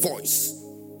hear voice.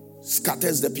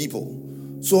 Scatters the people.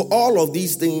 So all of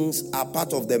these things are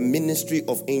part of the ministry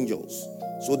of angels.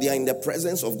 So they are in the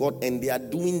presence of God and they are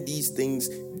doing these things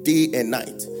day and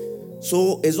night.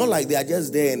 So it's not like they are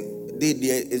just there and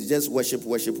it's just worship.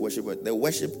 The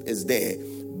worship is there.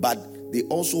 But they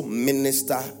also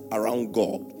minister around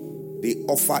God. They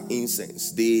offer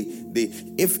incense.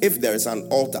 If there is an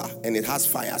altar and it has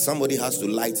fire, somebody has to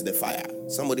light the fire.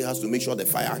 Somebody has to make sure the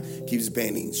fire keeps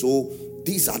burning. So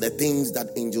these are the things that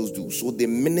angels do. So they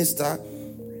minister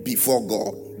before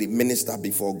God. They minister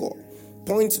before God.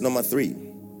 Point number 3.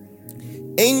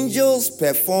 Angels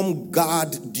perform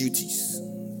guard duties.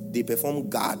 They perform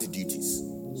guard duties.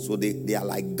 So they are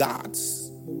like guards.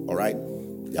 All right?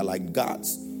 They are like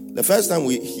guards. The first time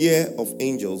we hear of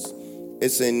angels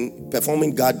is in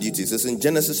performing guard duties. It's in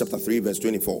Genesis chapter 3 verse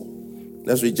 24.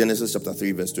 Let's read Genesis chapter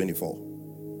 3 verse 24.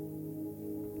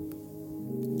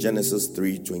 Genesis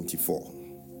 3:24.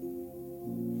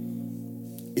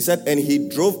 He said, and he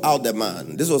drove out the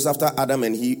man. This was after Adam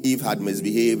and Eve had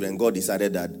misbehaved and God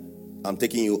decided that I'm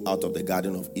taking you out of the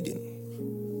Garden of Eden.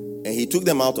 And he took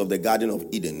them out of the Garden of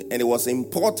Eden. And it was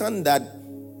important that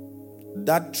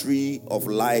that tree of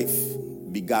life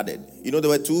be guarded. You know,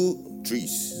 there were two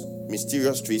trees,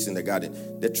 mysterious trees in the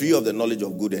garden. The tree of the knowledge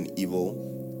of good and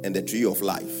evil and the tree of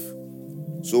life.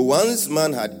 So once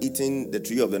man had eaten the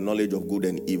tree of the knowledge of good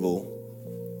and evil,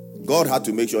 God had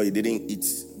to make sure he didn't eat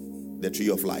the tree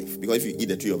of life. Because if you eat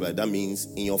the tree of life, that means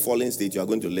in your fallen state, you are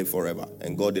going to live forever.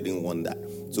 And God didn't want that.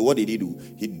 So what did he do?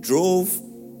 He drove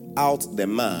out the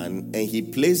man and he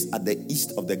placed at the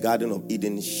east of the Garden of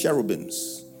Eden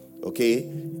cherubims, okay,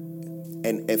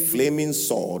 and a flaming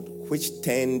sword which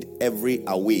turned every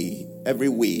way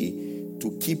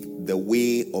to keep the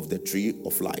way of the tree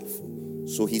of life.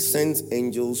 So he sends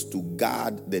angels to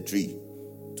guard the tree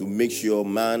to make sure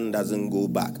man doesn't go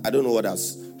back. I don't know what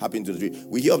has happened to the tree.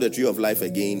 We hear of the tree of life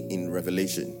again in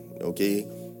Revelation, okay,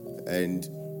 and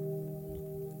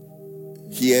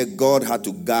here God had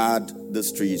to guard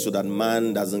this tree so that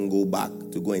man doesn't go back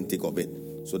to go and take of it,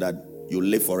 so that you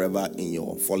live forever in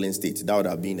your fallen state. That would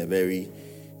have been a very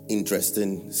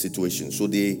interesting situation. So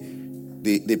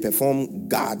they perform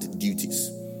guard duties.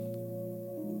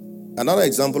 Another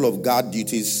example of guard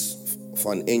duties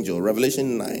for an angel,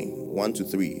 Revelation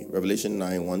 9:1-3. Revelation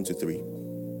 9:1-3.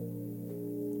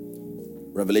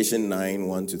 Revelation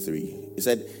 9:1-3. It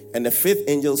said, and the fifth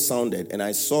angel sounded, and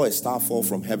I saw a star fall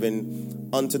from heaven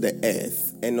unto the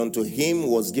earth, and unto him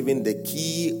was given the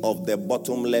key of the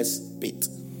bottomless pit.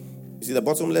 You see, the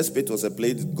bottomless pit was a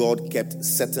place God kept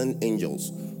certain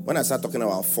angels. When I start talking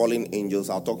about fallen angels,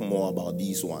 I'll talk more about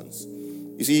these ones.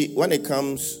 You see, when it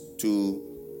comes to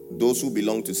those who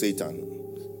belong to Satan,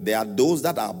 there are those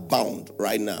that are bound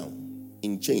right now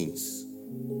in chains,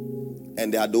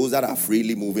 and there are those that are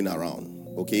freely moving around,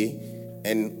 okay?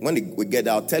 And when we get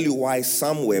there, I'll tell you why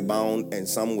some were bound and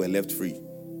some were left free.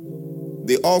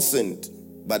 They all sinned,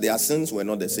 but their sins were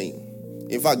not the same.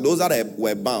 In fact, those that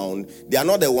were bound, they are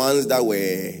not the ones that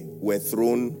were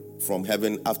thrown from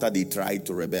heaven after they tried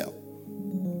to rebel.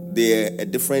 They're a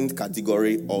different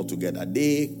category altogether.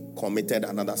 They committed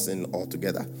another sin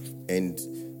altogether, and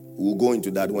we'll go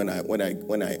into that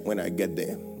when I get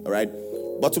there. All right,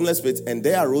 bottomless pit, and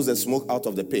there arose a smoke out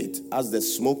of the pit, as the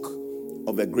smoke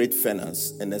of a great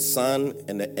furnace, and the sun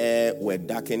and the air were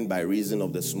darkened by reason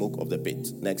of the smoke of the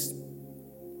pit. Next.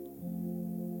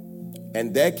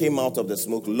 And there came out of the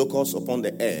smoke locusts upon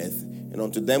the earth, and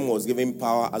unto them was given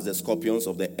power as the scorpions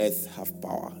of the earth have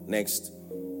power. Next.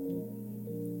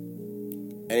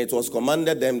 And it was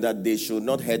commanded them that they should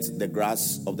not hurt the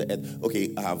grass of the earth.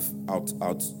 Okay, I have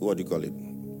what do you call it?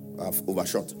 I've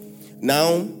overshot.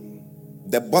 Now,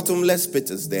 the bottomless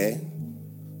pit is there.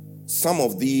 Some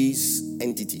of these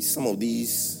entities, some of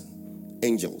these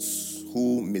angels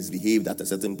who misbehaved at a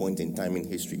certain point in time in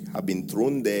history have been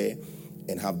thrown there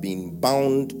and have been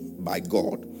bound by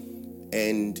God.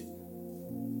 And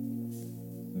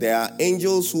there are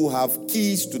angels who have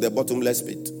keys to the bottomless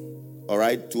pit, all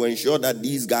right, to ensure that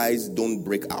these guys don't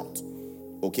break out,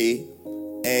 okay?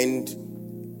 And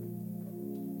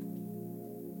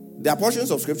there are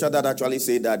portions of scripture that actually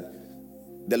say that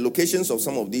the locations of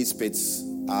some of these pits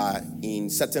are in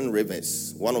certain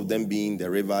rivers, one of them being the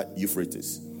river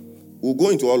Euphrates. We'll go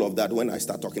into all of that when I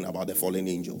start talking about the fallen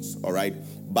angels, all right?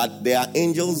 But there are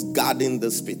angels guarding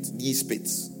this pit, these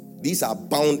pits. These are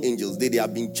bound angels. They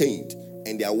have been chained,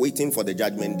 and they are waiting for the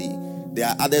judgment day. There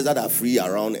are others that are free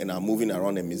around and are moving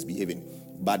around and misbehaving.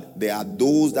 But there are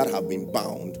those that have been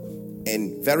bound,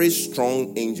 and very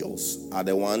strong angels are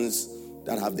the ones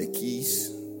that have the keys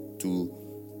to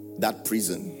that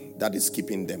prison that is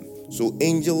keeping them. So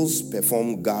angels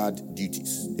perform guard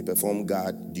duties. They perform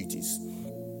guard duties.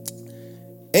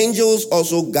 Angels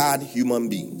also guard human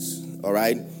beings, all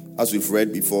right? As we've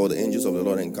read before, the angels of the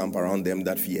Lord encamp around them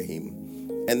that fear him.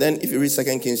 And then if you read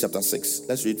 2 Kings chapter 6,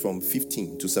 let's read from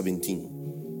 15 to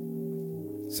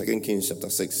 17. 2 Kings chapter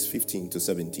 6, 15 to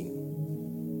 17.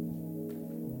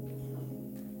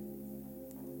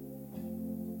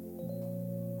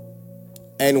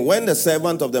 And when the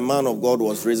servant of the man of God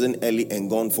was risen early and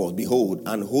gone forth, behold,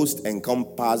 an host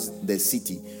encompassed the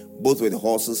city, both with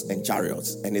horses and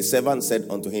chariots. And his servant said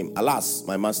unto him, Alas,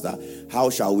 my master, how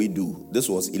shall we do? This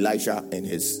was Elisha and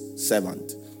his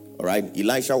servant. All right,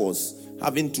 Elisha was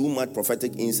having too much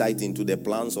prophetic insight into the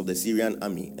plans of the Syrian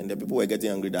army. And the people were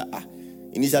getting angry that,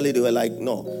 initially they were like,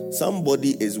 no,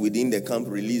 somebody is within the camp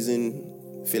releasing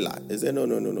filler. They said, no.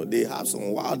 They have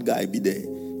some wild guy be there.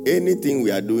 Anything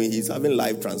we are doing, he's having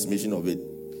live transmission of it.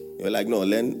 They were like, no,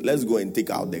 let's go and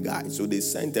take out the guy. So they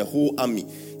sent a whole army.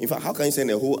 In fact, how can you send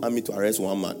a whole army to arrest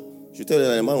one man? You should tell you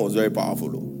that the man was very powerful,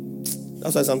 though.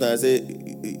 That's why sometimes I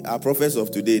say, our prophets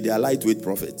of today, they are lightweight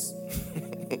prophets.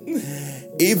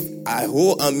 If a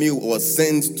whole army was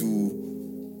sent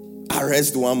to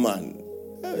arrest one man,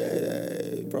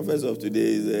 prophets of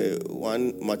today is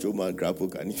one macho man,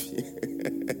 crapo can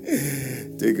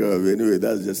take care of it. Anyway,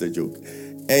 that's just a joke.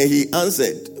 And he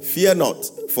answered, fear not,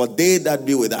 for they that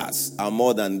be with us are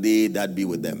more than they that be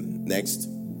with them. Next.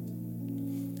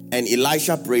 And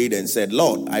Elisha prayed and said,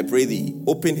 Lord, I pray thee,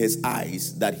 open his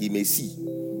eyes that he may see.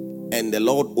 And the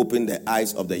Lord opened the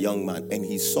eyes of the young man, and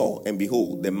he saw, and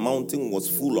behold, the mountain was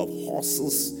full of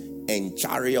horses and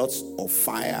chariots of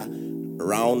fire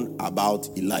round about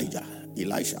Elisha.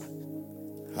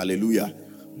 Hallelujah.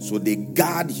 So they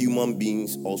guard human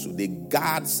beings also. They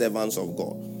guard servants of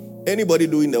God. Anybody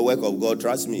doing the work of God,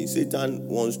 trust me, Satan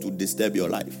wants to disturb your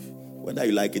life, whether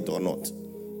you like it or not.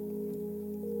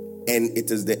 And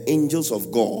it is the angels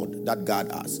of God that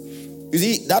guard us. You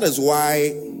see, that is why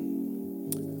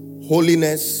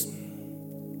holiness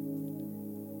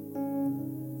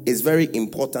is very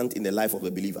important in the life of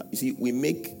a believer. You see, we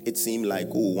make it seem like,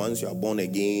 once you are born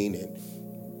again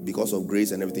and because of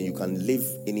grace and everything, you can live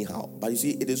anyhow. But you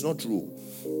see, it is not true.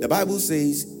 The Bible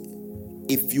says,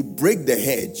 if you break the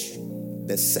hedge,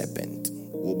 the serpent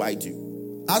will bite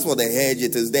you. As for the hedge,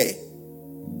 it is there.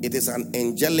 It is an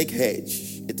angelic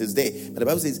hedge. It is there. But the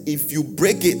Bible says, if you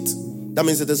break it, that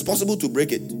means it is possible to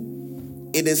break it.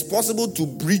 It is possible to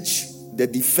breach the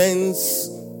defense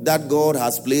that God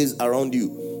has placed around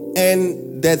you.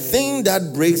 And the thing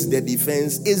that breaks the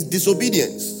defense is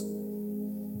disobedience.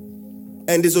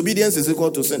 And disobedience is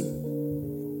equal to sin.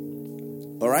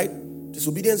 All right?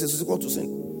 Disobedience is equal to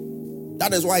sin.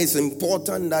 That is why it's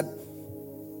important that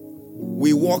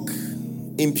we walk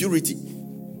in purity.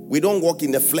 We don't walk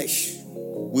in the flesh.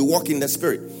 We walk in the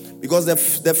spirit. Because the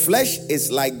flesh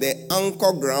is like the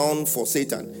anchor ground for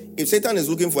Satan. If Satan is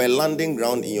looking for a landing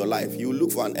ground in your life, he will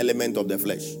look for an element of the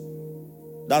flesh.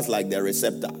 That's like the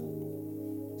receptor.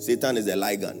 Satan is the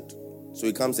ligand. So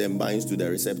he comes and binds to the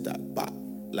receptor.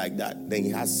 Like that. Then he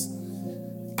has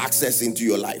access into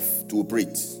your life to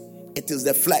operate. It is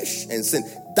the flesh and sin.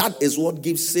 That is what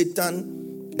gives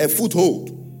Satan a foothold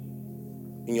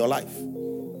in your life.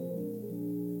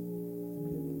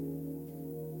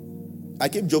 I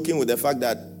keep joking with the fact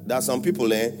that there are some people,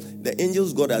 the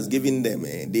angels God has given them,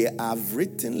 they have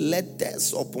written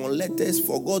letters upon letters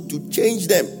for God to change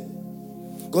them.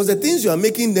 Because the things you are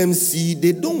making them see,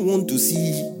 they don't want to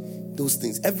see those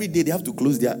things. Every day they have to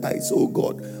close their eyes. Oh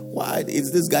God, why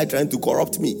is this guy trying to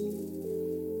corrupt me?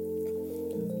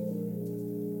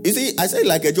 You see, I say it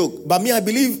like a joke, but me, I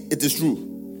believe it is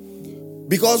true.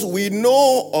 Because we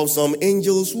know of some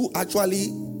angels who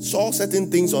actually saw certain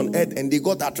things on earth and they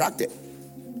got attracted.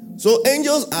 So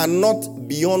angels are not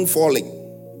beyond falling.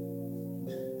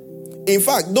 In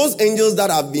fact, those angels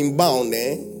that have been bound,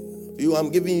 I'm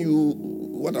giving you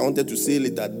what I wanted to say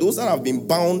later. Those that have been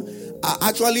bound are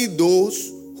actually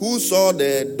those who saw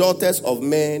the daughters of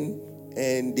men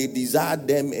and they desired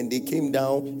them and they came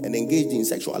down and engaged in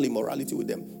sexual immorality with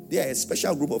them. They are a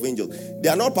special group of angels. They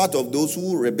are not part of those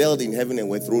who rebelled in heaven and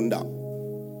were thrown down.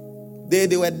 They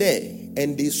were there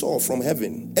and they saw from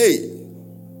heaven. Hey,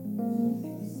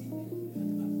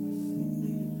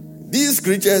 these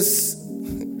creatures,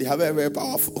 they are very, very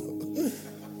powerful.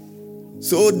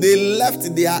 So they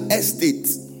left their estate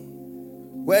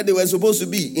where they were supposed to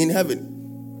be in heaven.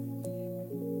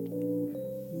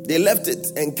 They left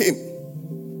it and came.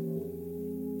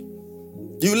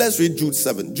 Let's read Jude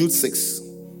 7, Jude 6.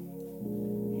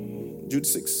 Jude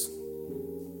 6.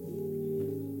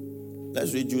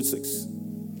 Let's read Jude 6.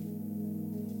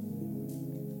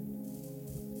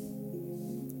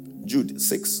 Jude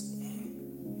 6.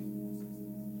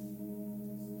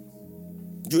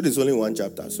 Jude is only one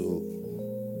chapter, so.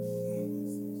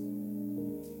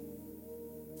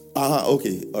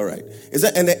 Okay, all right. It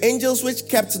said, and the angels which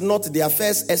kept not their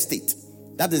first estate,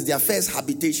 that is their first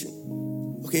habitation.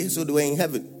 Okay, so they were in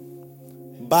heaven.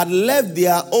 But left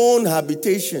their own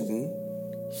habitation,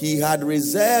 he had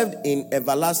reserved in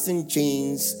everlasting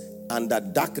chains under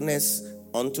darkness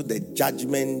unto the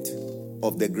judgment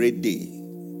of the great day.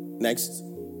 Next.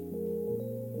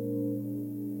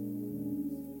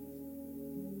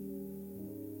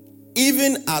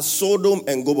 Even as Sodom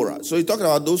and Gomorrah. So he's talking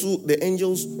about those the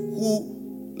angels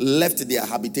who left their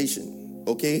habitation.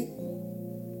 Okay?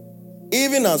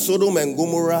 Even as Sodom and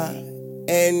Gomorrah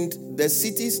and the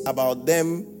cities about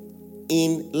them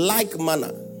in like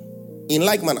manner. In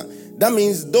like manner. That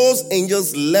means those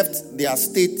angels left their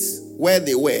state where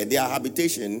they were, their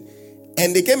habitation,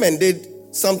 and they came and did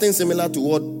something similar to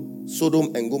what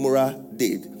Sodom and Gomorrah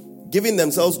did. giving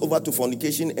themselves over to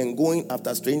fornication and going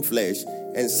after strange flesh,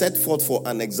 and set forth for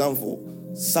an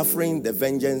example, suffering the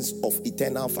vengeance of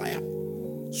eternal fire.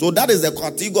 So that is the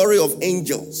category of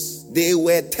angels. They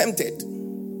were tempted.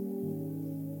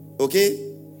 Okay?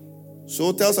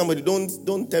 So tell somebody,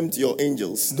 don't tempt your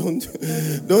angels. Don't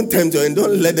tempt them, and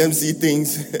don't let them see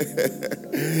things.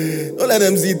 Don't let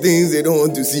them see things they don't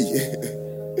want to see.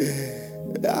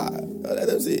 Don't let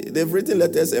them see. They've written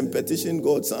letters and petitioned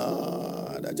God.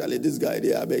 Actually, this guy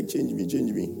there, I beg, change me.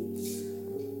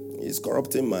 He's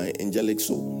corrupting my angelic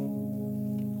soul.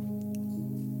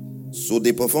 So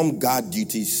they perform guard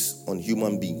duties on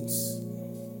human beings.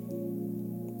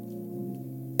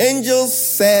 Angels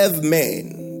serve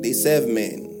men. They serve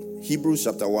men. Hebrews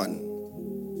chapter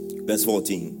 1, verse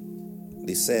 14.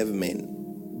 They serve men.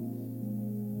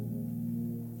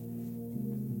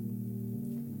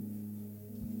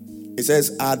 It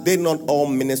says, are they not all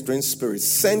ministering spirits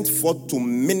sent forth to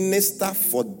minister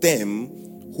for them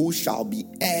who shall be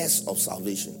heirs of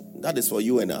salvation? That is for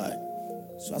you and I.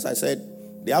 So as I said,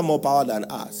 they have more power than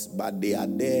us, but they are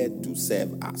there to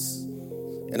serve us.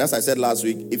 And as I said last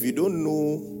week, if you don't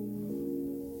know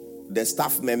the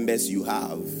staff members you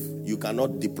have, you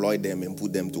cannot deploy them and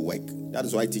put them to work. That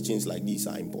is why teachings like these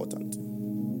are important.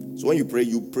 So when you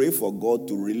pray for God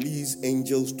to release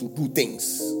angels to do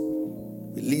things.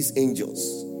 Release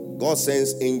angels. God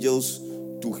sends angels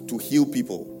to heal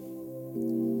people.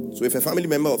 So if a family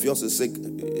member of yours is sick,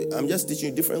 I'm just teaching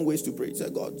you different ways to pray. Say,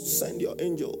 God, send your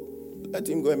angel. Let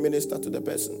him go and minister to the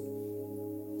person.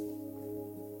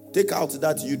 Take out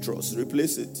that uterus,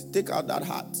 replace it. Take out that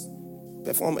heart.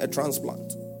 Perform a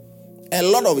transplant. A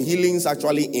lot of healings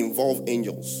actually involve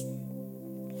angels.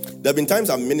 There have been times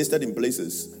I've ministered in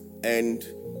places and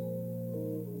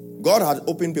God had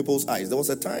opened people's eyes. There was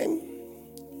a time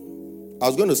I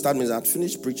was going to start ministering. I had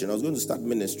finished preaching. I was going to start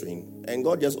ministering. And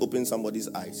God just opened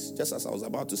somebody's eyes. Just as I was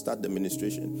about to start the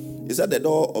ministration. He said the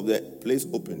door of the place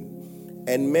opened.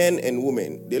 And men and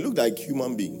women, they looked like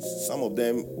human beings. Some of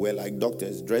them were like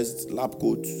doctors, dressed lab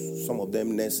coats. Some of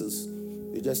them nurses.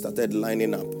 They just started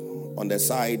lining up on the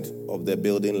side of the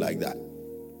building like that.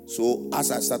 So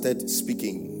as I started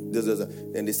speaking,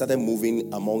 then they started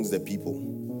moving amongst the people.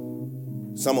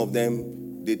 Some of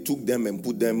them, they took them and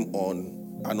put them on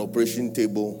an operation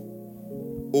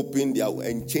table, opened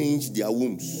and changed their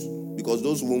wombs, because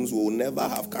those wombs will never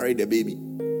have carried a baby.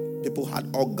 People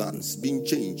had organs being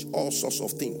changed, all sorts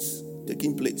of things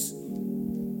taking place.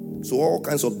 So all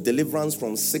kinds of deliverance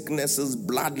from sicknesses,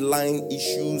 bloodline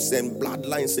issues and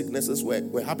bloodline sicknesses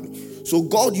were happening. So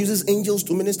God uses angels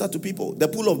to minister to people. The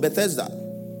pool of Bethesda,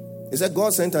 he said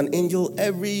God sent an angel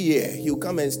every year. He'll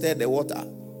come and stir the water.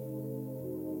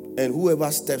 And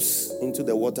whoever steps into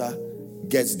the water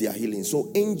gets their healing.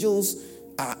 So angels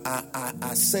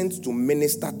are sent to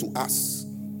minister to us.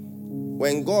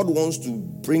 When God wants to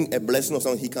bring a blessing or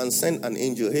something, he can send an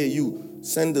angel. Hey, you,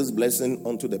 send this blessing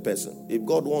onto the person. If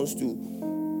God wants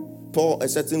to pour a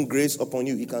certain grace upon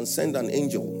you, he can send an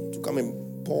angel to come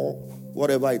and pour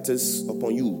whatever it is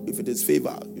upon you. If it is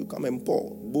favor, you come and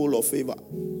pour. Bowl of favor,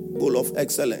 bowl of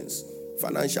excellence,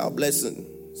 financial blessing.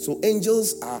 So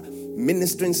angels are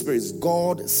ministering spirits.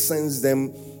 God sends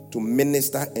them to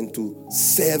minister and to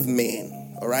serve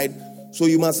men. All right? So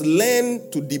you must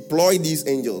learn to deploy these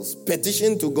angels.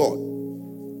 Petition to God.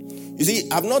 You see,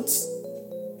 I'm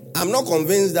not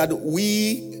convinced that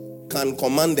we can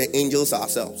command the angels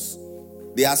ourselves.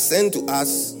 They are sent to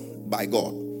us by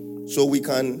God. So we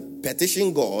can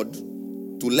petition God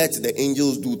to let the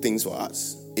angels do things for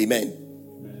us.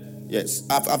 Amen. Yes.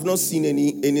 I've not seen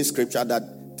any scripture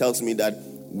that tells me that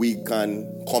we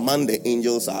can command the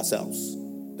angels ourselves.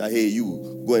 That, hey,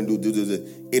 you go and do this.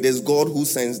 It is God who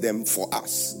sends them for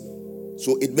us.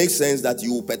 So it makes sense that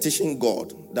you petition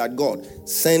God, that God,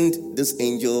 send this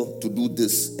angel to do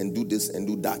this and do this and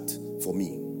do that for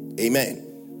me.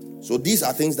 Amen. So these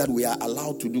are things that we are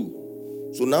allowed to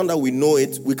do. So now that we know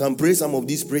it, we can pray some of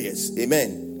these prayers.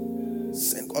 Amen.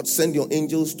 God, send your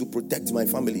angels to protect my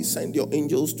family. Send your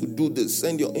angels to do this.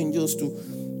 Send your angels to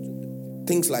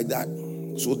things like that.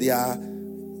 So they are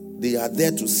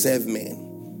there to serve men.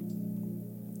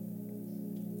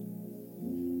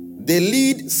 They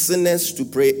lead sinners to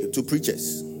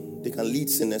preachers. They can lead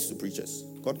sinners to preachers.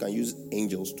 God can use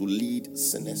angels to lead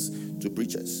sinners to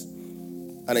preachers.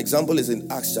 An example is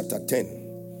in Acts chapter 10,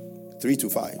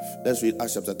 3-5. Let's read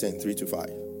Acts chapter 10,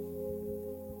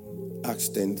 3-5. Acts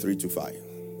 10, 3-5.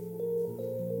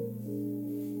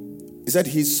 He said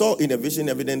he saw in a vision,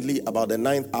 evidently about the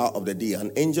 9th hour of the day,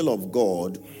 an angel of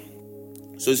God.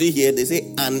 So see here, they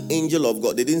say an angel of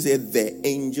God. They didn't say the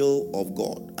angel of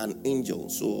God. An angel.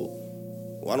 So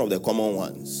one of the common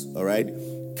ones, all right?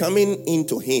 Coming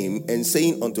into him and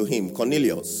saying unto him,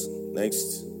 Cornelius,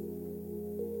 next.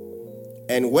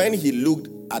 And when he looked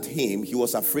at him, he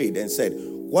was afraid and said,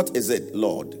 What is it,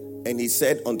 Lord? And he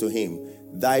said unto him,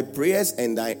 Thy prayers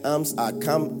and thy alms are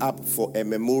come up for a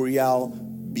memorial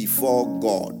before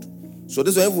God. So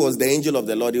this one was the angel of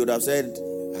the Lord. He would have said,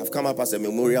 have come up as a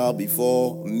memorial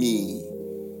before me.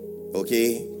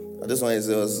 Okay? This one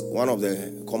was one of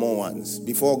the common ones.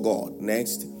 Before God.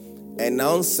 Next. And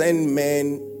now send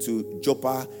men to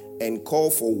Joppa and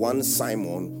call for one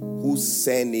Simon, whose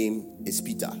surname is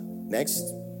Peter. Next.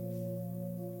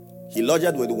 He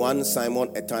lodged with one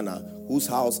Simon a tanner, whose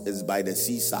house is by the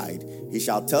seaside. He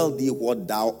shall tell thee what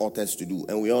thou oughtest to do.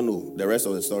 And we all know the rest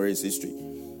of the story is history.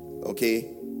 Okay?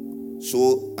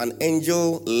 So an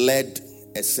angel led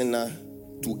a sinner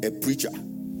to a preacher.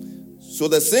 So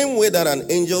the same way that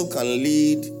an angel can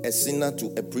lead a sinner to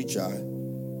a preacher,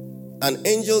 an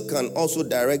angel can also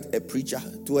direct a preacher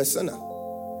to a sinner.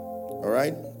 All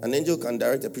right? An angel can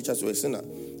direct a preacher to a sinner.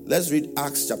 Let's read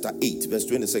Acts chapter 8, verse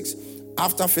 26.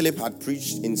 After Philip had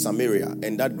preached in Samaria,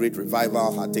 and that great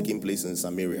revival had taken place in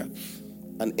Samaria,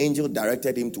 an angel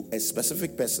directed him to a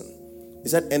specific person. He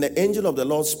said, And the angel of the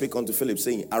Lord spake unto Philip,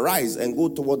 saying, Arise and go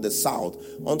toward the south,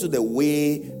 unto the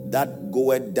way that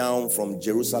goeth down from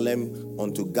Jerusalem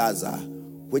unto Gaza,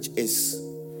 which is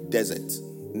desert.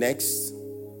 Next.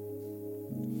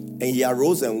 And he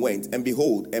arose and went, and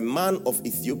behold, a man of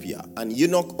Ethiopia, an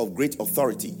eunuch of great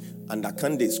authority, under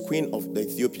Candace, queen of the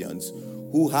Ethiopians,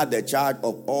 who had the charge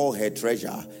of all her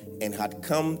treasure, and had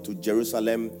come to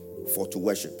Jerusalem for to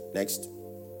worship. Next.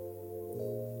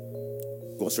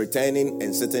 Was returning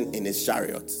and sitting in his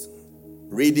chariot,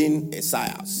 reading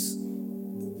Isaiah,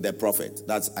 the prophet.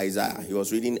 That's Isaiah. He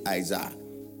was reading Isaiah.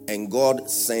 And God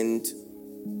sent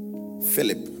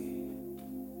Philip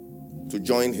to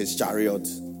join his chariot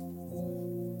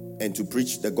and to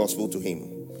preach the gospel to him.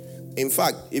 In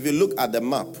fact, if you look at the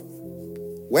map,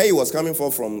 where he was coming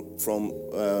from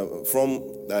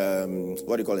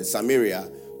Samaria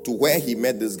to where he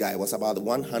met this guy was about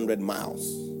 100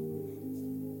 miles.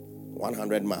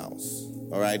 100 miles.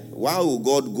 All right. Why will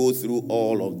God go through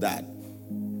all of that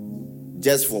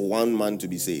just for one man to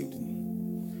be saved?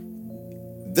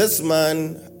 This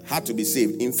man had to be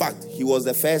saved. In fact, he was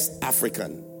the first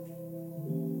African.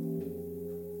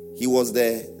 He was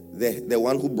the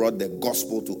one who brought the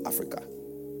gospel to Africa.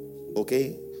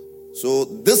 Okay? So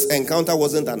this encounter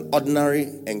wasn't an ordinary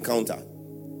encounter.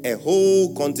 A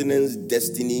whole continent's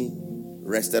destiny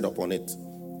rested upon it.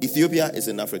 Ethiopia is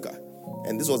in Africa.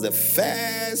 And this was the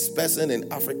first person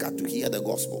in Africa to hear the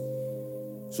gospel.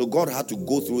 So God had to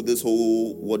go through this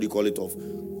whole,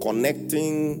 of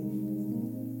connecting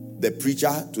the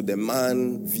preacher to the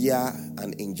man via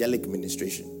an angelic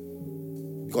ministration.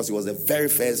 Because he was the very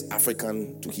first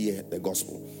African to hear the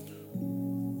gospel.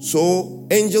 So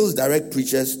angels direct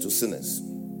preachers to sinners.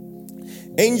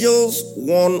 Angels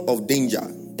warn of danger.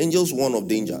 Angels warn of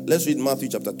danger. Let's read Matthew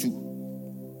chapter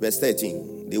 2, verse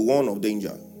 13. They warn of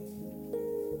danger.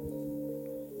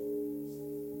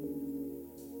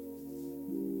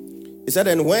 He said,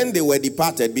 And when they were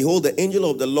departed, behold, the angel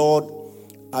of the Lord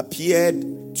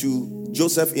appeared to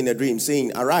Joseph in a dream,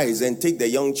 saying, Arise and take the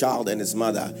young child and his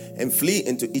mother, and flee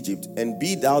into Egypt, and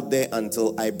be thou there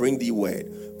until I bring thee word.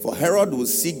 For Herod will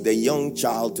seek the young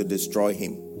child to destroy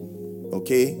him.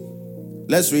 Okay?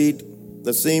 Let's read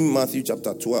the same Matthew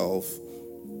chapter 12,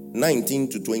 19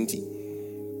 to 20.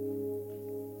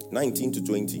 19 to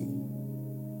 20.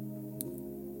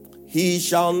 He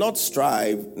shall not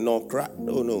strive nor cry.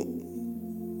 No.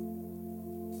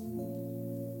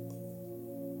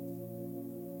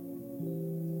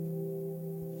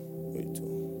 Wait.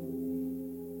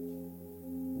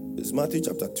 It's Matthew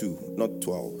chapter 2, not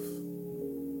 12.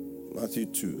 Matthew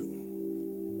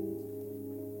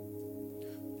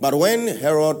 2. But when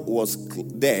Herod was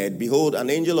dead, behold, an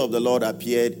angel of the Lord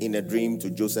appeared in a dream to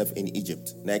Joseph in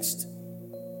Egypt. Next.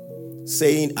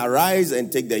 Saying, Arise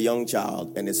and take the young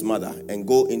child and his mother and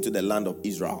go into the land of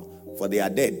Israel, for they are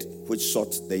dead which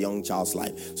sought the young child's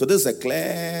life. So this is a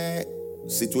clear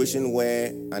situation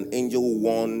where an angel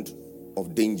warned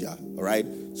of danger. All right.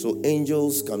 So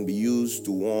angels can be used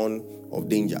to warn of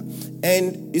danger.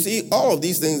 And you see, all of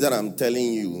these things that I'm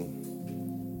telling you,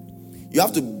 you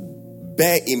have to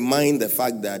bear in mind the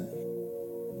fact that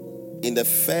in the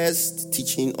first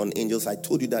teaching on angels, I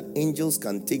told you that angels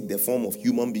can take the form of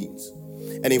human beings.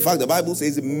 And in fact, the Bible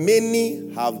says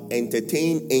many have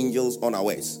entertained angels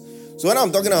unawares. So when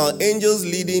I'm talking about angels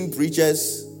leading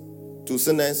preachers to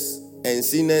sinners and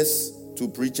sinners to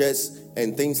preachers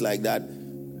and things like that,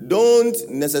 don't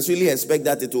necessarily expect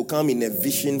that it will come in a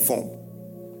vision form.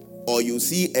 or you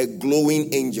see a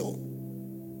glowing angel.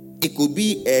 It could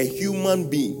be a human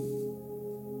being.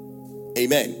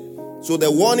 Amen. So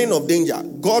the warning of danger,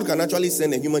 God can actually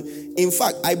send a human. In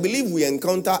fact, I believe we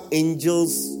encounter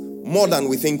angels more than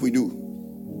we think we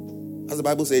do. As the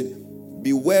Bible said,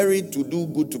 be wary to do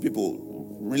good to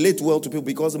people, relate well to people,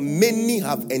 because many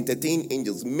have entertained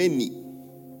angels. Many.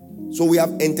 So we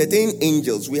have entertained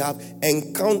angels. We have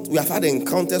had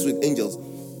encounters with angels,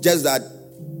 just that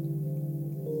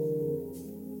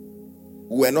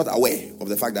we were not aware of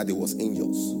the fact that it was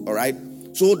angels. All right.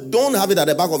 So don't have it at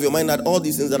the back of your mind that all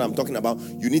these things that I'm talking about,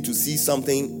 you need to see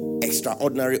something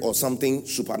extraordinary or something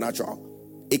supernatural.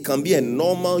 It can be a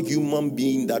normal human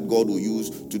being that God will use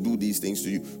to do these things to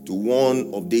you, to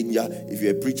warn of danger. If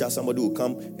you're a preacher, somebody will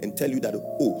come and tell you that,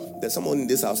 oh, there's someone in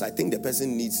this house, I think the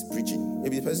person needs preaching.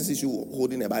 Maybe the person sees you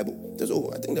holding a Bible. Says,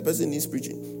 oh, I think the person needs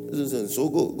preaching. So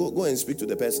go and speak to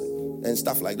the person and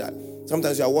stuff like that.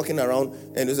 Sometimes you are walking around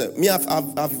and you say,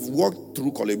 I've walked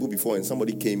through Kolebu before and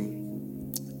somebody came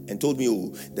and told me,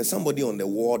 oh, there's somebody on the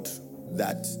ward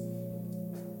that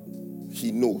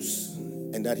he knows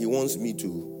and that he wants me to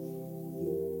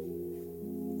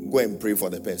go and pray for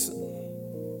the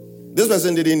person. This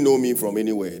person didn't know me from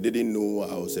anywhere. Didn't know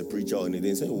I was a preacher or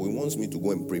anything. He said, oh, he wants me to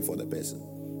go and pray for the person.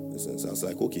 So I was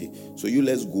like, okay, so you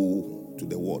let's go to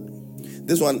the ward.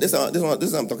 This one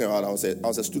I'm talking about. I was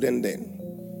a student then.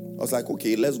 I was like,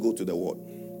 okay, let's go to the ward.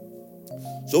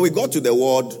 So we got to the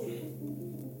ward.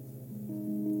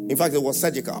 In fact, it was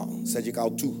surgical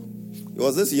 2. It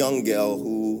was this young girl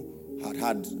who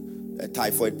had a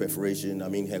typhoid perforation. I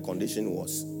mean, her condition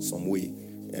was some way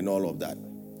and all of that.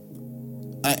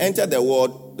 I entered the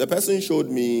ward. The person showed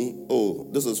me, oh,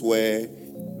 this is where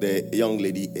the young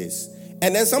lady is.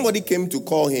 And then somebody came to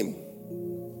call him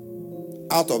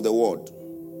out of the ward.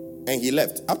 And he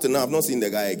left. Up to now, I've not seen the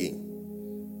guy again.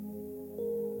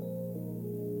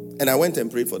 And I went and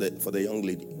prayed for the young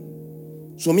lady.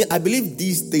 So I believe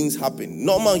these things happen.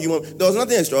 Normal human. There was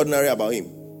nothing extraordinary about him.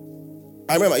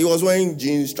 I remember he was wearing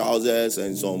jeans, trousers,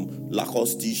 and some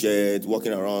Lacoste t-shirt,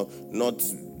 walking around, not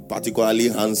particularly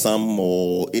handsome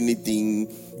or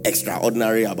anything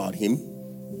extraordinary about him.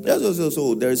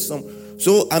 So there's some.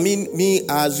 So I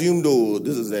assumed, though,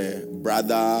 this is a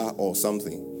brother or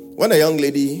something. When the young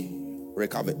lady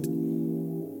recovered,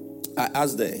 I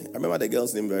asked her. I remember the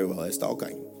girl's name very well, Esther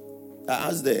Okain. I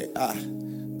asked her,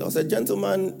 there was a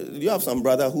gentleman, you have some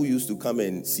brother who used to come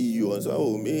and see you. And so,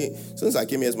 oh, me, since I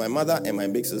came here, it's my mother and my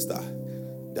big sister.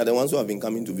 They're the ones who have been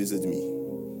coming to visit me.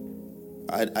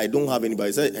 I don't have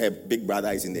anybody. Said her big brother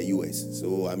is in the US.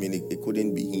 So, it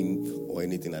couldn't be him or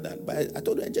anything like that. But I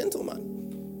told her, a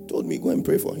gentleman told me, go and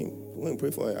pray for him. Go and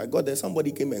pray for him. I got there,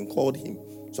 somebody came and called him.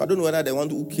 So I don't know whether the one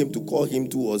who came to call him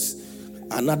to was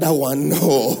another one.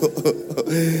 No.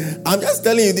 I'm just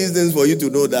telling you these things for you to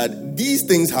know that these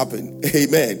things happen.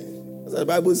 Amen. As the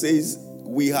Bible says,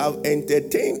 we have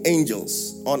entertained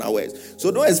angels unawares.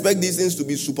 So don't expect these things to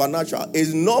be supernatural.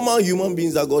 It's normal human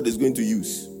beings that God is going to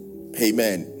use.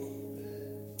 Amen.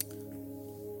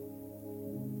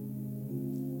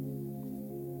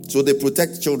 So they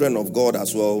protect children of God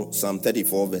as well. Psalm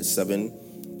 34 verse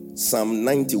 7. Psalm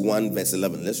 91 verse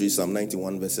 11. Let's read Psalm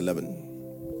 91 verse 11.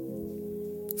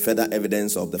 Further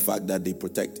evidence of the fact that they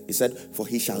protect. He said, for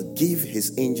he shall give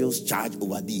his angels charge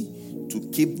over thee to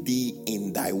keep thee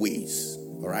in thy ways.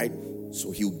 All right?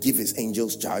 So he'll give his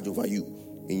angels charge over you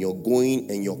in your going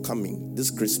and your coming.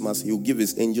 This Christmas, he'll give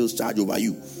his angels charge over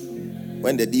you.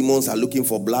 When the demons are looking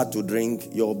for blood to drink,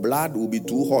 your blood will be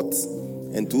too hot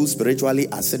and too spiritually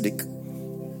acidic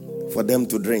for them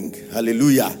to drink.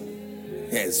 Hallelujah.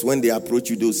 Yes, when they approach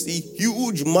you, they'll see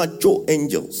huge macho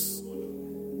angels.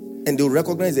 And they'll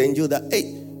recognize the angel that, hey,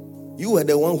 you were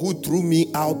the one who threw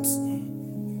me out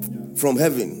from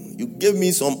heaven. You gave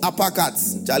me some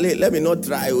uppercuts. Charlie, let me not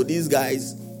try with these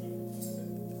guys.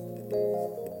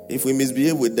 If we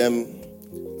misbehave with them,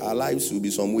 our lives will be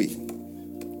some way.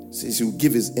 Says he will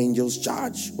give his angels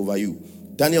charge over you.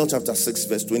 Daniel chapter 6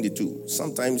 verse 22.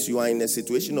 Sometimes you are in a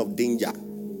situation of danger.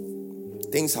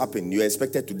 Things happen. You are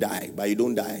expected to die, but you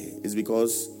don't die. It's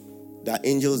because there are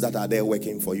angels that are there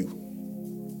working for you.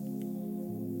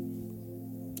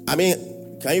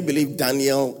 Can you believe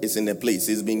Daniel is in a place?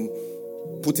 He's been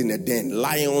put in a den.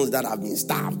 Lions that have been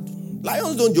starved.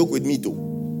 Lions don't joke with meat, though.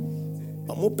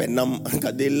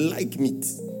 They like meat.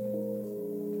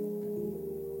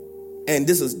 And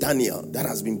this is Daniel that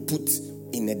has been put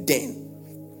in a den.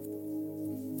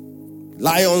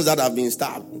 Lions that have been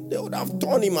starved, they would have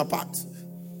torn him apart.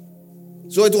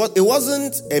 So it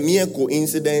wasn't a mere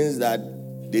coincidence that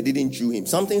they didn't chew him.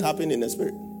 Something happened in the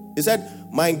spirit. He said,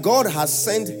 my God has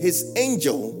sent his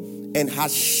angel and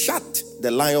has shut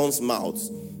the lion's mouth,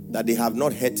 that they have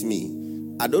not hurt me.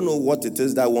 I don't know what it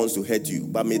is that wants to hurt you,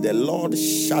 but may the Lord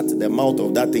shut the mouth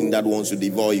of that thing that wants to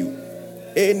devour you.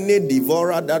 Any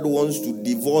devourer that wants to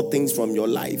devour things from your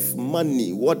life,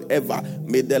 money, whatever,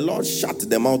 may the Lord shut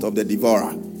the mouth of the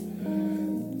devourer,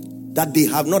 that they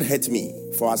have not hurt me.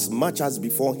 For as much as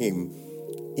before him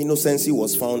innocency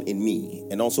was found in me,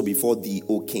 and also before thee,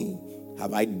 O king,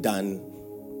 have I done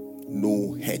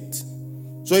no hurt.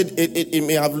 So it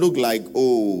may have looked like,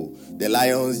 oh, the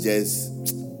lions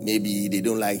just, maybe they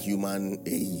don't like human.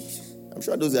 I'm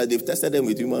sure those guys, they've tested them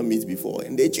with human meat before,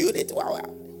 and they chewed it. Wow.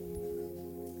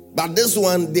 But this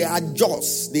one, they are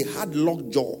jaws. They had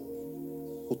lockjaw,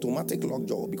 automatic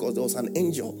lockjaw, because there was an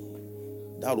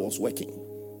angel that was working.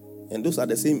 And those are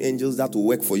the same angels that will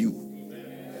work for you.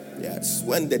 Yes.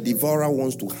 When the devourer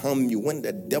wants to harm you, when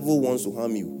the devil wants to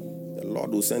harm you, the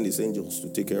Lord will send his angels to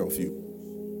take care of you.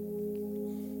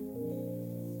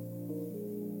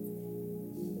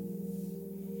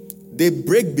 They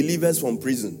break believers from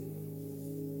prison.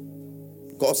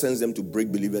 God sends them to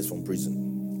break believers from prison.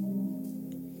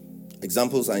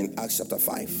 Examples are in Acts chapter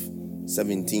 5,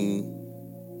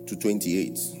 17 to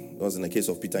 28. That was in the case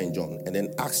of Peter and John. And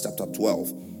then Acts chapter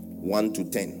 12, 1 to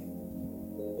 10.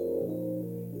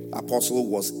 Apostle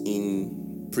was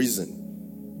in prison.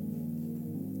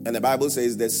 And the Bible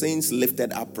says the saints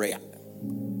lifted up prayer.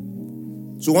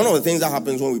 So one of the things that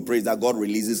happens when we pray is that God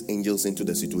releases angels into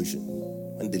the situation.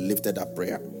 And they lifted up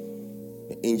prayer.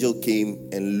 The angel came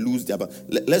and loosed their...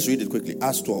 Let's read it quickly.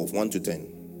 Acts 12, 1 to 10.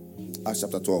 Acts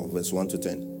chapter 12, verse 1 to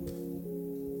 10.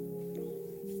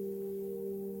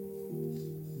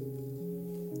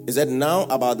 It said, now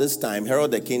about this time, Herod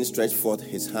the king stretched forth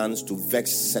his hands to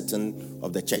vex certain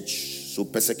of the church. So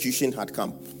persecution had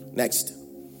come. Next.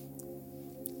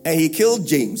 And he killed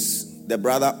James, the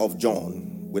brother of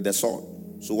John, with the sword.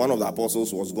 So one of the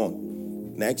apostles was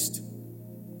gone. Next.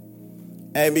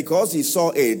 And because he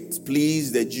saw it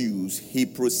pleased the Jews, he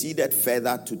proceeded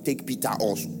further to take Peter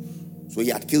also. So he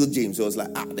had killed James. So it was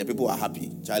like, the people are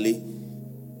happy. Charlie,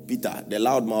 Peter, the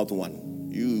loudmouth one.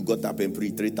 You got up and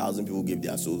preached. 3,000 people gave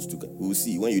their souls to God. We'll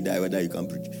see when you die whether you can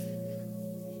preach.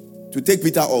 To take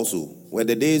Peter also were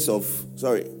the days of...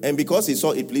 And because he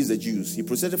saw it pleased the Jews, he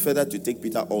proceeded further to take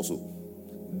Peter also.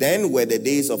 Then were the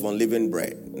days of unleavened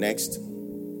bread. Next.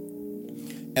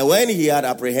 And when he had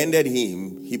apprehended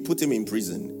him, he put him in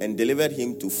prison and delivered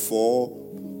him to 4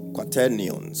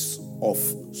 quaternions of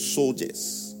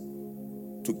soldiers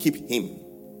to keep him,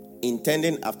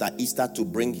 intending after Easter to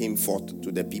bring him forth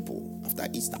to the people. After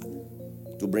Easter,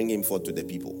 to bring him forth to the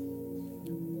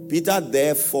people. Peter,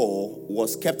 therefore,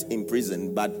 was kept in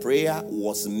prison, but prayer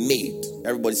was made.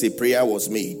 Everybody say, prayer was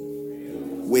made.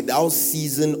 Without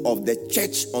ceasing of the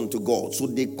church unto God. So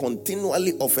they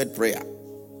continually offered prayer.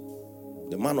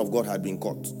 The man of God had been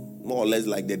caught. More or less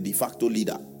like the de facto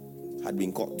leader had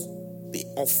been caught. They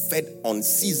offered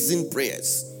unceasing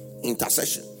prayers,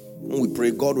 intercession. When we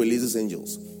pray, God releases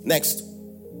angels. Next.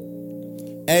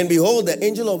 And behold, the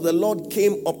angel of the Lord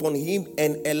came upon him,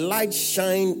 and a light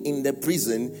shined in the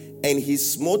prison, and he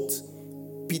smote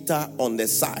Peter on the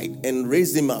side and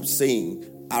raised him up, saying,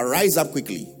 arise up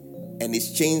quickly. And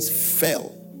his chains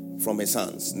fell from his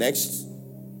hands. Next.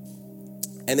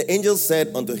 And the angel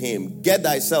said unto him, get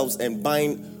thyself and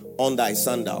bind on thy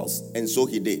sandals. And so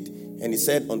he did. And he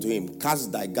said unto him,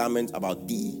 cast thy garment about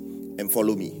thee and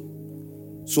follow me.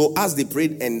 So as they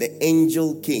prayed and the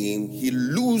angel came, he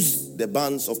loosed the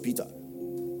bands of Peter.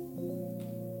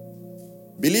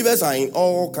 Believers are in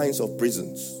all kinds of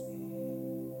prisons.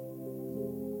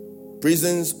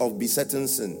 Prisons of besetting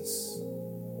sins.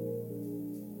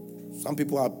 Some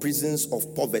people are prisons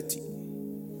of poverty.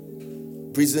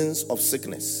 Prisons of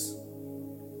sickness.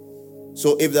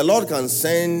 So if the Lord can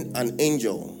send an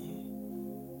angel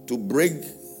to break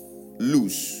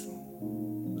loose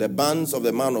the bands of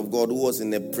the man of God who was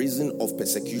in a prison of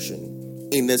persecution,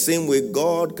 in the same way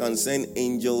God can send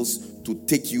angels to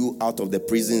take you out of the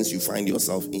prisons you find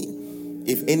yourself in.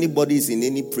 If anybody is in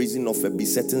any prison of a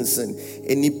besetting sin,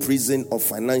 any prison of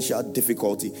financial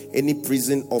difficulty, any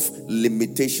prison of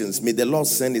limitations, may the Lord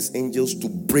send his angels to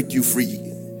break you free,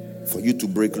 for you to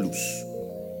break loose.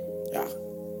 Yeah.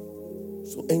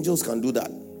 So angels can do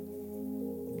that.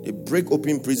 They break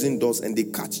open prison doors and they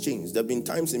cut chains. There have been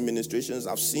times in ministrations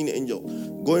I've seen an angel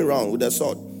going around with a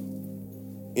sword.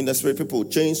 In the spirit, people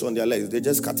chains on their legs. They're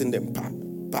just cutting them, pa,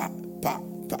 pa, pa,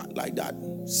 pa, like that.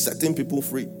 Setting people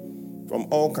free from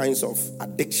all kinds of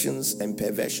addictions and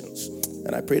perversions.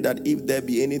 And I pray that if there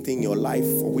be anything in your life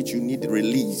for which you need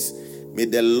release, may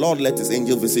the Lord let his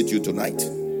angel visit you tonight.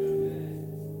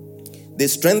 They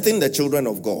strengthen the children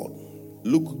of God.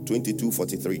 Luke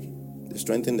 22:43.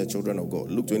 Strengthen the children of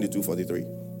God. Luke 22:43.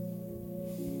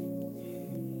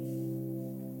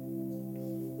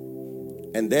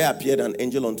 And there appeared an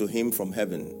angel unto him from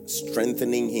heaven,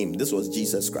 strengthening him. This was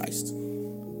Jesus Christ.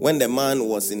 When the man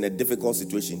was in a difficult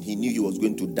situation, he knew he was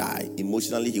going to die.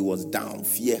 Emotionally, he was down.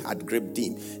 Fear had gripped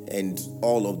him. And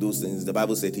all of those things. The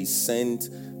Bible said he sent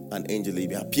an angel.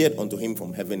 He appeared unto him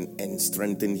from heaven and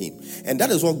strengthened him. And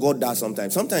that is what God does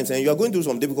sometimes. Sometimes and you are going through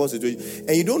some difficult situation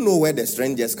and you don't know where the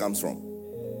strength just comes from.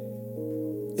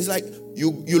 It's like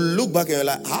you look back and you're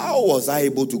like, how was I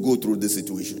able to go through this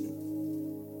situation?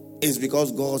 It's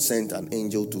because God sent an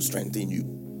angel to strengthen you.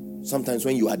 Sometimes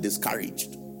when you are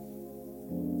discouraged.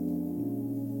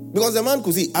 Because the man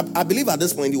could see, I believe at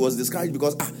this point he was discouraged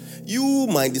because, you,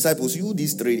 my disciples, you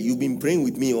these three, you've been praying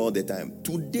with me all the time.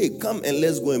 Today, come and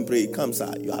let's go and pray. Come,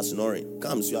 sir, you are snoring.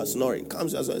 Comes, you are snoring.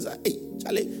 Comes, you are snoring. Hey,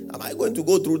 Charlie, am I going to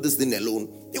go through this thing alone?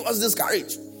 He was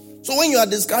discouraged. So when you are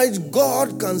discouraged,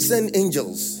 God can send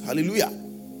angels. Hallelujah.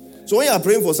 So when you are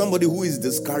praying for somebody who is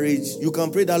discouraged, you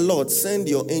can pray that, Lord, send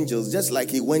your angels, just like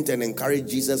he went and encouraged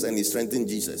Jesus and he strengthened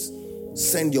Jesus.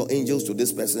 Send your angels to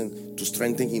this person to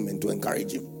strengthen him and to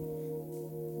encourage him.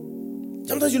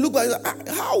 Sometimes you look back,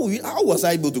 how was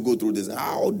I able to go through this?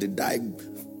 How did I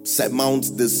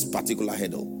surmount this particular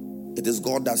hurdle? It is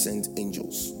God that sent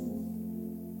angels.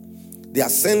 They are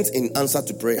sent in answer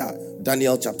to prayer.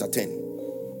 Daniel chapter 10.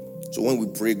 So when we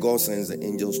pray, God sends the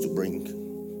angels to bring.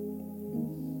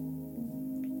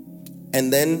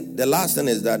 And then the last thing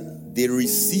is that they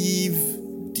receive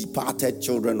departed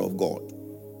children of God.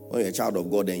 When you're a child of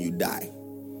God and you die.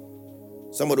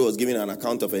 Somebody was giving an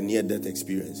account of a near-death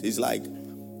experience. It's like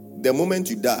the moment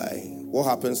you die, what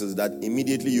happens is that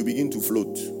immediately you begin to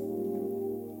float.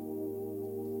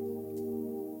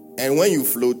 And when you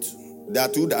float, there are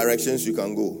two directions you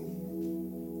can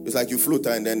go. It's like you float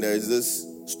and then there is this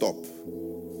stop.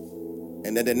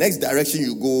 And then the next direction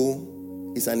you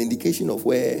go is an indication of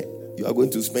where you are going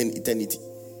to spend eternity.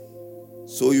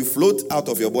 So you float out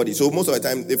of your body. So most of the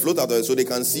time they float out of it so they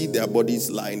can see their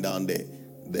bodies lying down there.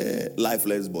 The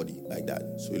lifeless body, like that.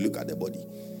 So you look at the body.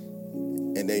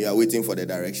 And then you are waiting for the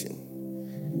direction.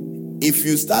 If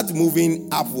you start moving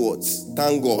upwards,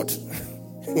 thank God.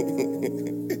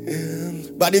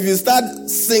 But if you start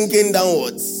sinking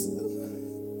downwards,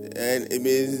 and it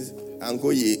means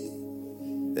Ankoye.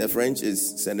 The French is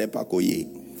Senepa Koye.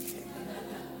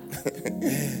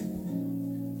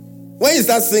 When you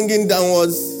start sinking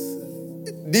downwards,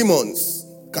 demons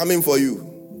coming for you.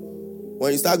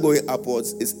 When you start going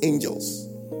upwards, it's angels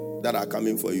that are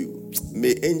coming for you.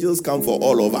 May angels come for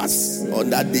all of us on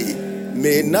that day.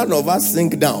 May none of us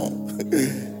sink down.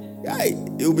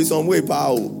 It will be some way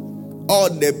powerful. All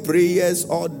the prayers,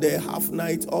 all the half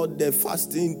night, all the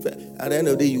fasting, at the end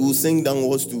of the day, you will sink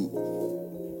downwards too.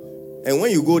 And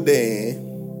when you go there,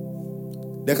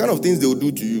 the kind of things they will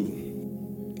do to you,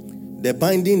 the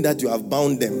binding that you have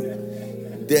bound them,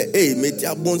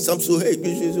 so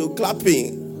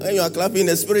clapping. When you are clapping in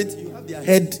the spirit, you have their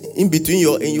head in between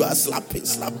and you are slapping.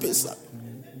 Said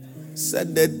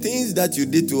the things that you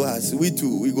did to us, we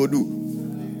too, we go do.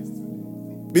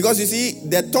 Because you see,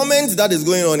 the torment that is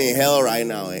going on in hell right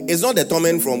now, it's not the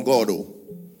torment from God.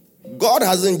 God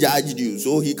hasn't judged you,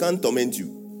 so he can't torment you.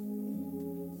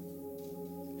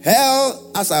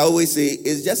 Hell, as I always say,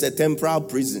 is just a temporal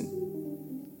prison.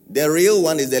 The real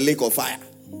one is the lake of fire.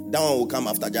 That one will come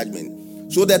after judgment.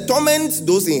 So the torment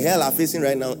those in hell are facing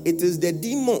right now, it is the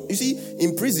demon. You see,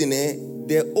 in prison,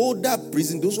 the older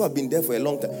prison, those who have been there for a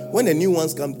long time, when the new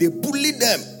ones come, they bully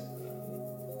them.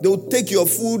 They will take your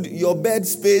food, your bed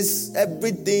space,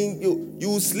 everything. You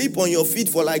will sleep on your feet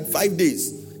for like 5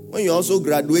 days. When you're also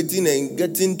graduating and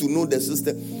getting to know the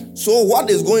system. So what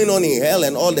is going on in hell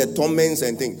and all the torments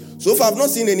and things? So far, I've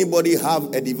not seen anybody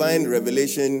have a divine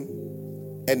revelation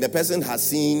and the person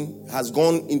has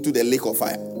gone into the lake of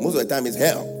fire. Most of the time it's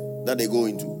hell that they go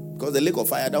into. Because the lake of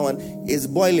fire, that one is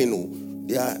boiling.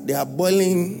 They are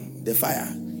boiling the fire.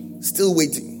 Still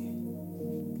waiting.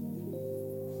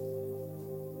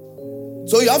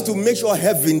 So you have to make sure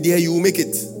heaven there, you will make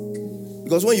it.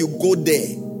 Because when you go there,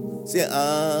 say,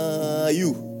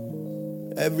 you.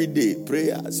 Every day,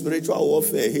 prayer, spiritual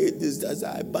warfare, hate this, that,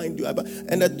 I bind you.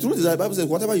 And the truth is that the Bible says,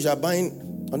 whatever you shall bind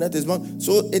on earth is bound.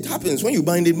 So it happens. When you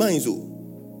bind it, binds you.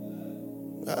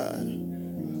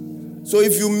 So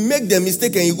if you make the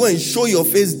mistake and you go and show your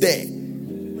face there,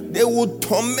 they will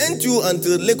torment you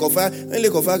until the lake of fire. And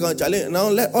lake of fire can challenge. Now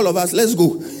let all of us, let's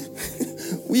go.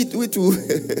 we too.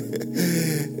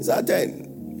 It's our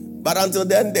turn. But until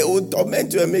then, they will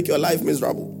torment you and make your life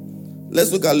miserable.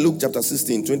 Let's look at Luke chapter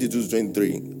 16, 22 to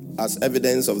 23, as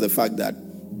evidence of the fact that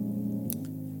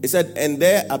It said, and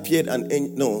there appeared an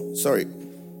angel. No, sorry.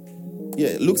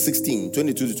 Yeah, Luke 16,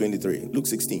 22 to 23. Luke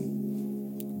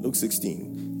 16. Luke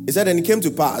 16. It said, and it came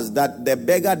to pass that the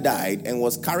beggar died and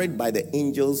was carried by the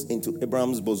angels into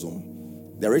Abraham's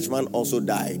bosom. The rich man also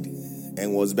died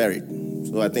and was buried.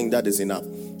 So I think that is enough.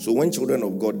 So when children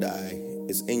of God die,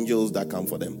 it's angels that come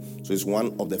for them. So it's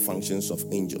one of the functions of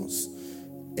angels.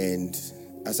 And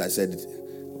as I said,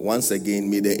 once again,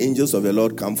 may the angels of the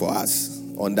Lord come for us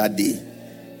on that day.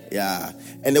 Yeah.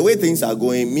 And the way things are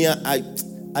going,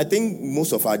 I think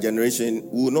most of our generation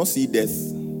will not see death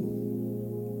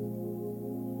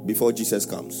before Jesus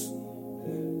comes.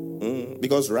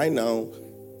 Because right now,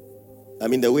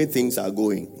 the way things are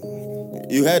going,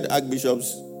 you heard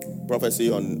Archbishop's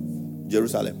prophecy on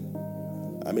Jerusalem.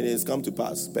 It's come to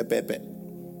pass.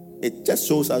 It just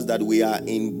shows us that we are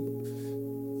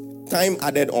in time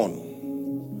added on.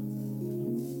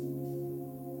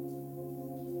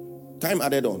 Time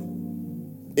added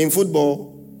on. In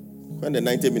football, when the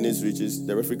 90 minutes reaches,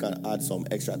 the referee can add some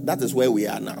extra. That is where we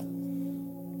are now.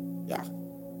 Yeah.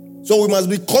 So we must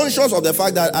be conscious of the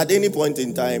fact that at any point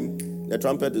in time, the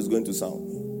trumpet is going to sound.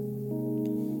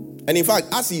 And in fact,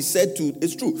 as he said too,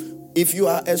 it's true. If you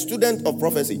are a student of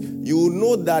prophecy, you will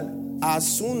know that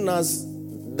as soon as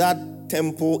that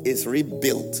temple is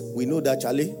rebuilt, we know that,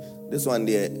 Charlie, this one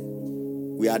there,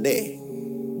 we are there.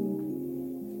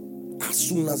 As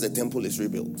soon as the temple is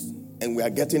rebuilt, and we are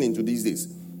getting into these days.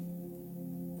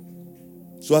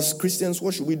 So as Christians,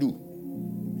 what should we do?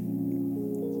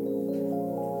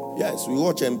 Yes, we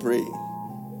watch and pray.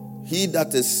 He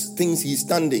that thinks he's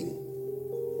standing,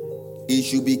 he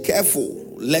should be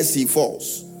careful lest he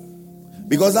falls.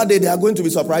 Because that day there are going to be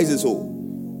surprises.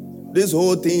 This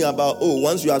whole thing about,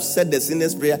 once you have said the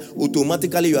sinner's prayer,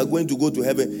 automatically you are going to go to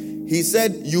heaven. He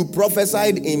said, you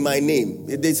prophesied in my name.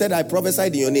 They said, I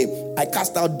prophesied in your name. I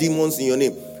cast out demons in your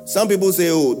name. Some people say,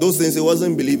 those things, it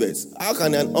wasn't believers. How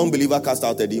can an unbeliever cast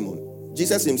out a demon?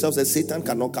 Jesus himself said, Satan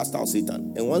cannot cast out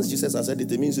Satan. And once Jesus has said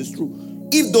it, it means it's true.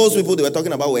 If those people they were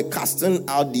talking about were casting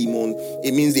out demons,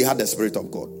 it means they had the Spirit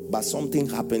of God. But something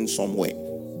happened somewhere.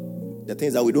 The thing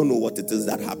is that we don't know what it is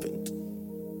that happened.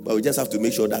 But we just have to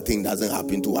make sure that thing doesn't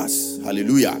happen to us.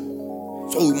 Hallelujah.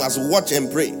 So we must watch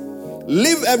and pray.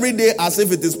 Live every day as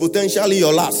if it is potentially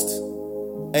your last.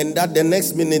 And that the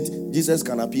next minute, Jesus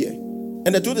can appear.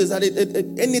 And the truth is that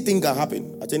anything can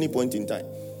happen at any point in time.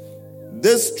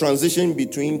 This transition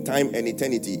between time and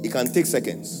eternity, it can take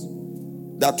seconds.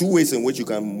 There are two ways in which you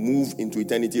can move into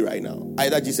eternity right now.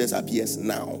 Either Jesus appears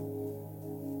now,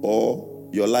 or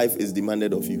your life is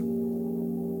demanded of you.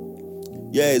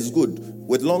 Yeah, it's good.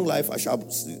 With long life,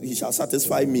 he shall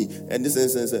satisfy me. And this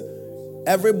instance,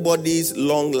 everybody's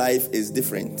long life is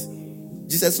different.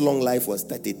 Jesus' long life was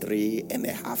 33 and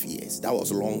a half years. That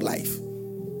was long life.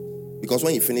 Because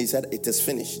when he finished, he said, it is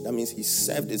finished. That means he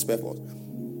served his purpose.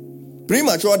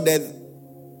 Premature death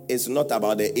is not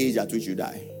about the age at which you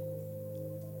die.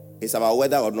 It's about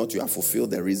whether or not you have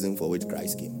fulfilled the reason for which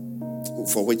Christ came,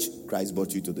 for which Christ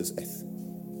brought you to this earth.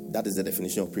 That is the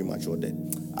definition of premature death.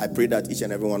 I pray that each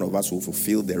and every one of us will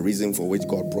fulfill the reason for which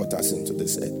God brought us into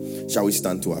this earth. Shall we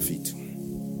stand to our feet?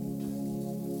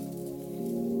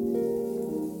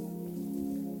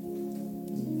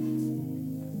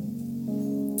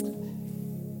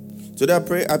 Today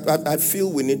I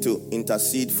feel we need to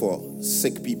intercede for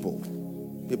sick people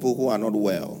who are not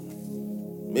well.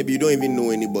 Maybe you don't even know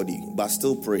anybody, but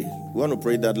still pray. We want to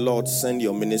pray that, Lord, send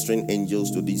your ministering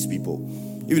angels to these people.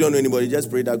 If you don't know anybody, just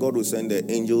pray that God will send the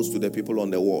angels to the people on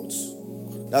the wards.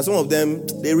 There are some of them,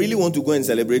 they really want to go and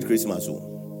celebrate Christmas.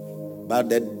 But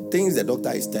the things the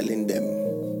doctor is telling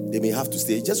them, they may have to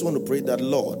stay. You just want to pray that,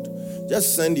 Lord,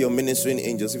 just send your ministering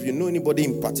angels. If you know anybody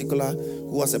in particular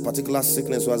who has a particular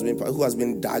sickness, who has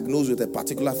been diagnosed with a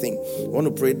particular thing, I want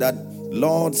to pray that,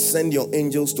 Lord, send your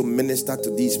angels to minister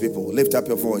to these people. Lift up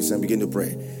your voice and begin to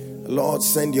pray. Lord,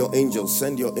 send your angels,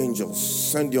 send your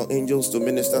angels, send your angels to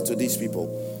minister to these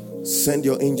people. Send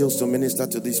your angels to minister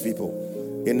to these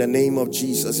people. In the name of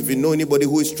Jesus. If you know anybody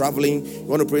who is traveling, you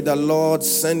want to pray that, Lord,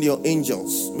 send your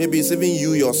angels. Maybe it's even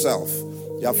you yourself.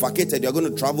 You are vacated. You are going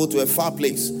to travel to a far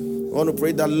place. I want to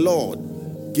pray that, Lord,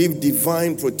 give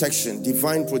divine protection,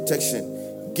 divine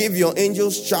protection. Give your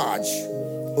angels charge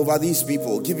over these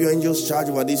people. Give your angels charge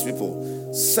over these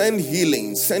people. Send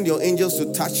healing. Send your angels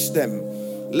to touch them.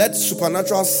 Let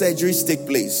supernatural surgeries take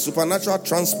place. Supernatural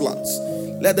transplants.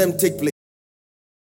 Let them take place.